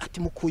umukuye, ati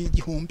mukuye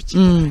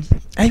 1000.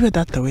 Ayiwe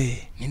data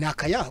we ni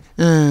nakayabo.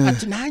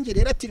 Ati nanjye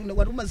rero ati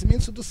wari umaze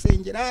iminsi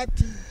udusengera,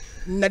 ati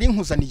nari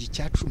nkuzaniye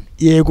icya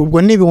 10.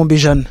 Ubwo ni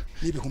 100.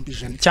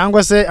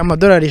 Cyangwa se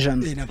amadolari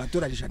 100.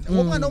 Amadolari 100.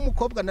 Uwo mwana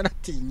w'umukobwa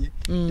naratinye,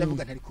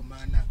 yavuga ntari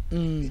kumana.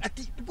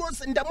 Ati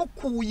rwose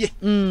ndamukuye.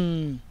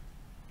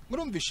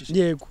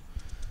 Urumvishije?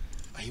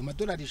 Ayo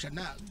madolari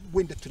 100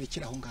 wenda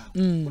turekera aho ngaho.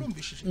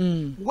 Urumvishije?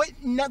 We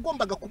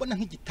nagombaga kubona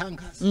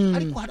nk'igitangaza,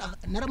 ariko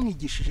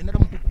naramwigishije,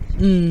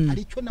 naramuhuguye.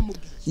 Hari icyo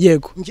namubwiye.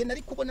 Nje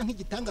nari kubona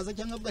nk'igitangaza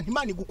cyangwa avuga nti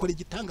Imana igukora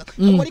igitangaza.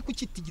 Ariko ari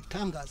kucyita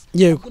igitangaza.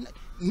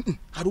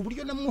 Hari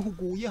uburyo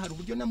namuhuguye, hari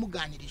uburyo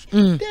namuganirije.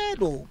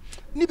 Rero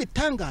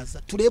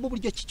nibitangaza turebe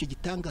uburyo icyo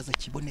gitangaza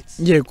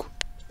kibonetse.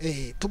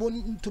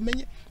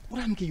 Tumenye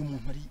urambwiye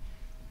umuntu ari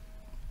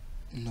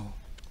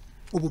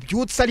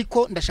ububyutse,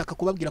 ariko ndashaka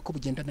kubabwira ko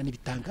bugendana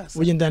n'ibitangaza.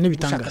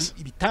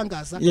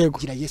 Ibitangaza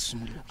gira Yesu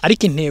muri wowe.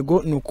 Ariko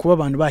intego ni ukuba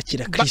abantu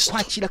bakira Kristo.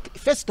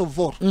 First of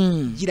all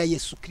gira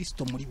Yesu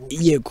Kristo muri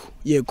wowe.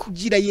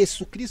 Gira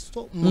Yesu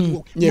Kristo muri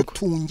wowe.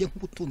 Mutunge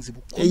nk'ubutunzi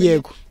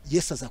bukomeye.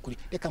 Yesu azakuri.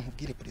 Reka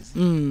nkubwire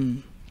Plaisir,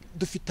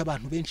 dufite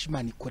abantu benshi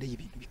Imana ikoreye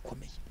ibintu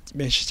bikomeye,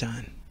 benshi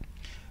cyane.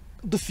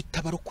 Dufite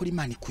abarokora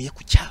Imana ikuye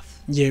ku cyavu.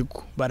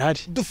 Barahari.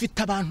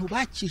 Dufite abantu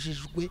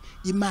bakijijwe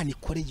Imana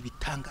ikoreye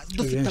ibitangaza.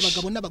 Dufite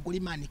abagabo n'abagore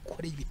Imana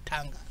ikoreye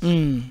ibitangaza.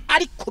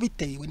 Ariko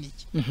bitewe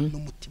n'iki?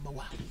 N'umutima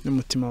wawe.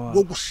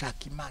 Wo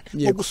gushaka Imana,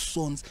 wo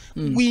gusonza,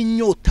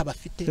 w'inyota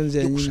bafite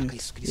yo gushaka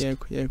Yesu Kristo.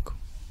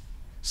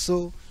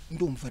 So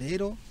ndumva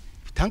rero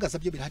ibitangaza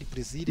byo birahari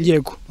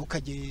Plaisir.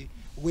 Ntukajye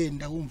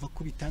wenda wumva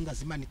ko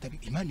bitangaza Imana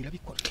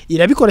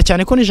irabikora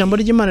cyane ko n'ijambo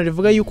ry'Imana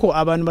rivuga yuko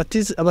abantu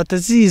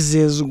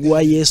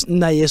batazizezwa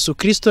na Yesu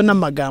Kristo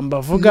n'amagambo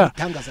avuga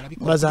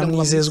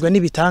bazamwizezwa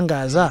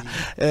n'ibitangaza.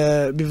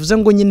 Bivuze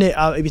ngo nyine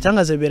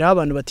ibitangaza bibera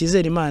abantu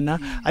batizera Imana,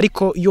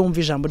 ariko iyo wumva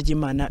ijambo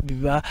ry'Imana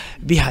biba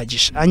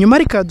bihagije. Hanyuma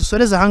reka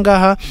dusoreza aha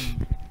ngaha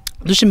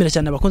dushimira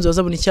cyane abakunzi ba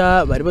ZABURI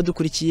bari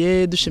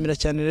badukurikiye. Dushimira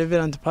cyane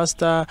Reverend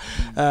Pastor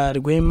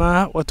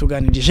Rwema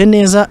watuganirije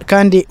neza,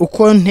 kandi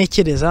uko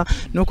ntekereza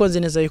nuko nzi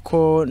neza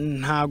yuko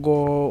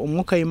ntago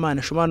umwuka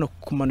w'Imana ashobora no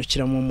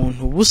kumanukira mu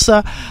muntu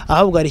busa,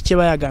 ahubwo ari cyo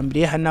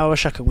bayagambiriye hari n'abo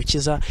bashaka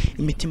gukiza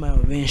imitima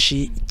y'abo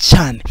benshi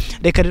cyane.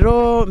 Reka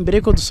rero mbere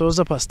yuko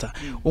dusoza Pastor,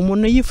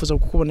 umuntu yifuza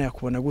kukubona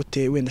yakubona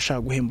gute, wenda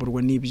ashaka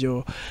guhemburwa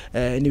n'ibyo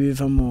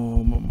nibiva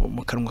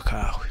mu kanwa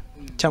kawe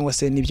cyangwa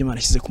se n'ibyo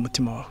Imana yashyize ku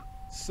mutima wawe?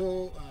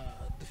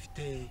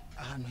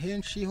 Ahantu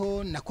henshi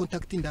ho na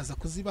contact ndaza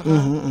kuzibaha,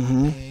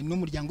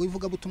 n'umuryango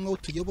w'ivugabutumwa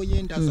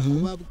utuyoboye ndaza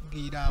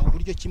kubabwira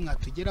uburyo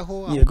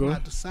kimwatugeraho, aho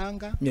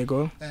mwadusanga.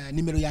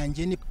 Nimero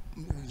yanjye ni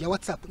ya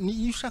WhatsApp,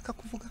 ni ushaka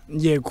kuvuga?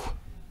 Ni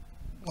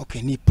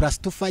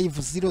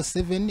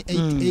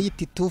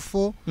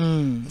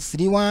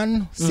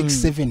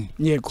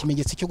 +250488243167.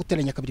 Kimenyetso cyo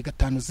guteranya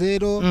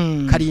 250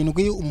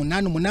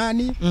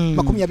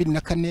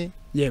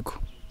 788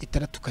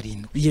 24.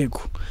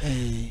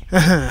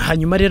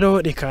 Hanyuma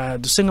rero reka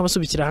dusenga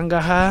basubikira aha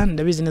ngaha.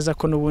 Ndabizi neza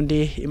ko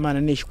n'ubundi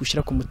Imana ni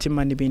gushyira ku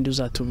mutima n'ibindi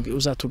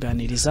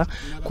uzatuganiriza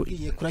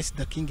kuri Christ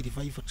the King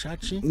Revival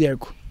Church.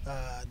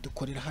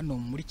 Dukorera hano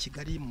muri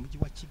Kigali, mu mujyi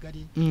wa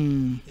Kigali.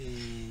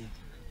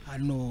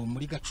 hano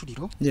muri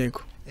Gacuriro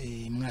yego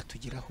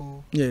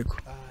mwatugeraho yego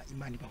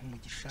Imana ibahe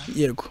umugisha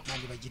yego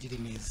kandi bagirire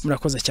neza.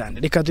 Murakoze cyane.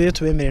 Reka duye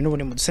tubemere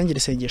n'ubune mu dusengere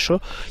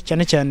isengesho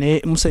cyane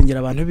cyane musengera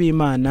abantu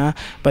b'Imana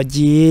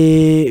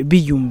bagiye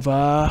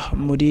biyumva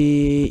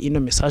muri ino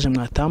message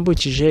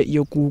mwatambukije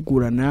yo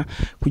guhugurana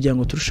kugira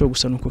ngo turusheho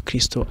gusa nuko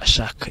Kristo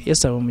ashaka.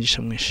 Yesu aba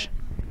umugisha mwinshi.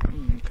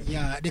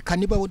 Ya reka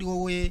niba uri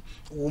wowe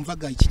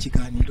wumvaga iki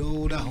kiganiro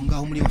uri aho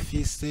ngaho muri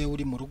office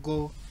uri mu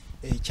rugo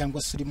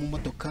cyangwa se uri mu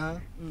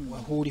modoka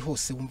aho uri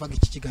hose wumvaga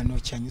iki kiganiro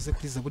cyanyuze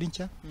kuri Zaburi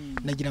nshya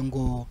nagira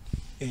ngo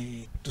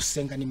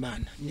dusengane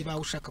Imana. Niba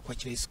ushaka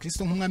kwakira Yesu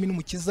Kristo nk'umwami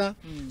n'umukiza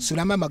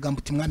surama amagambo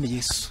uti mwami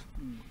Yesu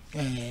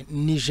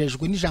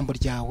nijejwe n'ijambo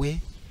ryawe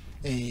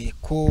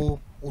ko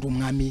uri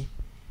umwami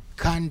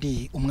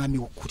kandi umwami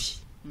w'ukuri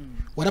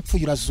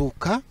warapfuye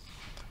urazuka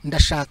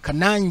ndashaka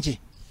nanjye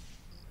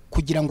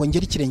kugira ngo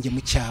ngere ikirenge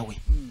mu cyawe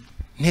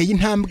nteye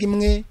intambwe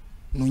imwe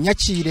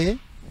nunyakire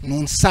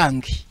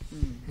nunsange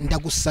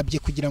ndagusabye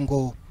kugira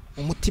ngo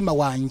umutima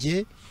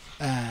wanjye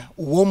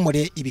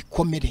uwomore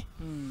ibikomere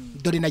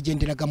dore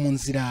nagenderaga mu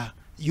nzira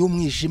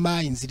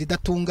y'umwijima inzira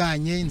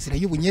idatunganye inzira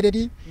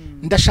y'ubunyereri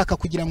ndashaka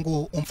kugira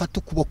ngo umfate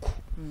ukuboko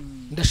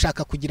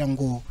ndashaka kugira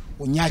ngo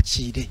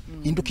unyakire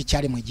hinduke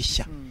icyaremwe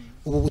gishya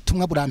ubu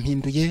butumwa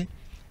burampinduye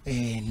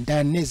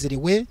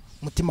ndanezerewe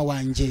umutima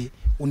wanjye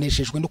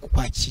unejejwe no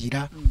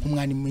kukwakira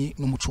nk'umwami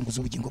n'umucunguzi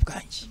w'ubugingo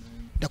bwanjye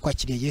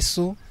ndakwakiriye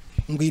Yesu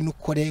ngwino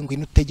ukore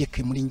ngwino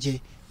utegeke muri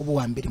nge ubu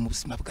wa mbere mu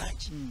buzima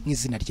bwanjye mu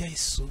izina rya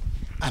Yesu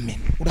amen.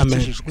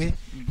 Urakijijwe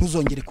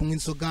ntuzongere kunywa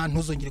inzoga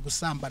ntuzongere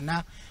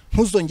gusambana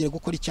ntuzongere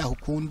gukora icyaha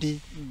ukundi.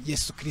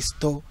 Yesu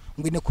Kristo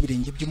ngwino ku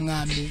birenge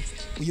by'umwami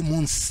uyu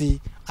munsi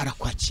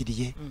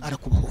arakwakiriye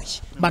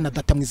arakubohoye. Bana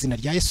data mu izina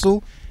rya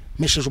Yesu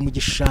mesheje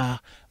umugisha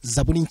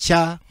Zaburi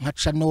nshya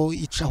nkacano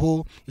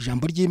icaho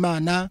ijambo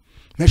ry'Imana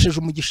mesheje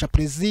umugisha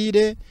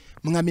Plaisir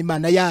mwami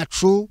Imana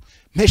yacu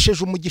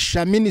mesheje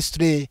umugisha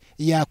ministry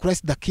ya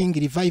Christ the King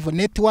Revival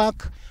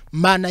Network.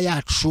 Mana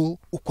yacu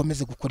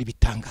ukomeze gukora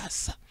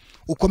ibitangaza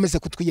ukomeze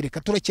kutwiyereka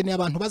turakeneye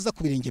abantu baza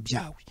ku birenge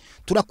byawe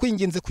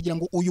turakwinginze kugira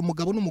ngo uyu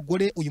mugabo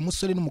n'umugore uyu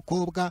musore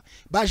n'umukobwa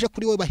baje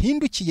kuri wowe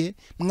bahindukiye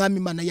mwami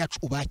Imana yacu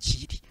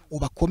ubakiri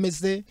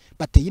ubakomeze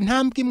bateye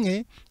intambwe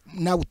imwe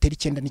nawe utera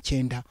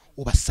 9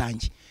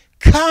 ubasange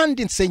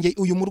kandi nsenge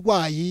uyu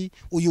murwayi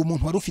uyu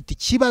muntu wari ufite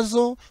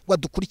ikibazo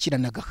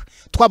wadukurikiranaga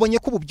twabonye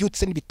ko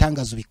ububyutse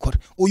n'ibitangazo bikora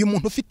uyu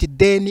muntu ufite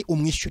ideni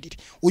umwishyurire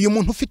uyu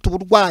muntu ufite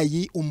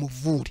uburwayi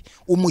umuvure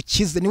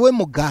umukize niwe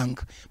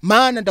muganga.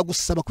 Mana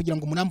ndagusaba kugira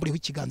ngo murambureho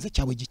ikiganza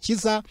cyawe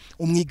gikiza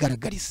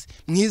umwigaragarize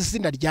mu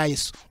izina rya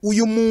Yesu.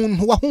 Uyu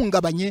muntu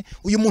wahungabanye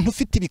uyu muntu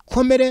ufite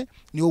ibikomere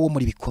niwe wo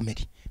muri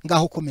bikomere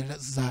ngaho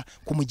komereza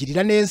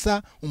kumugirira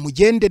neza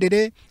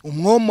umugenderere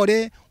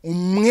umwomore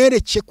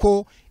umwereke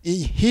ko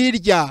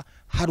hirya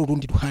hari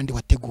urundi ruhande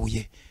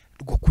wateguye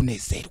rwo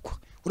kunezerwa.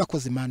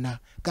 Urakoze Imana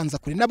ganza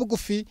kuri na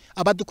bugufi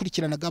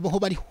abadukurikiranaga aho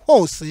bari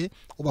hose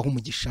ubaha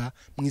umugisha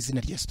mu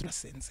izina rya Yesu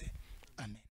turasenze amen.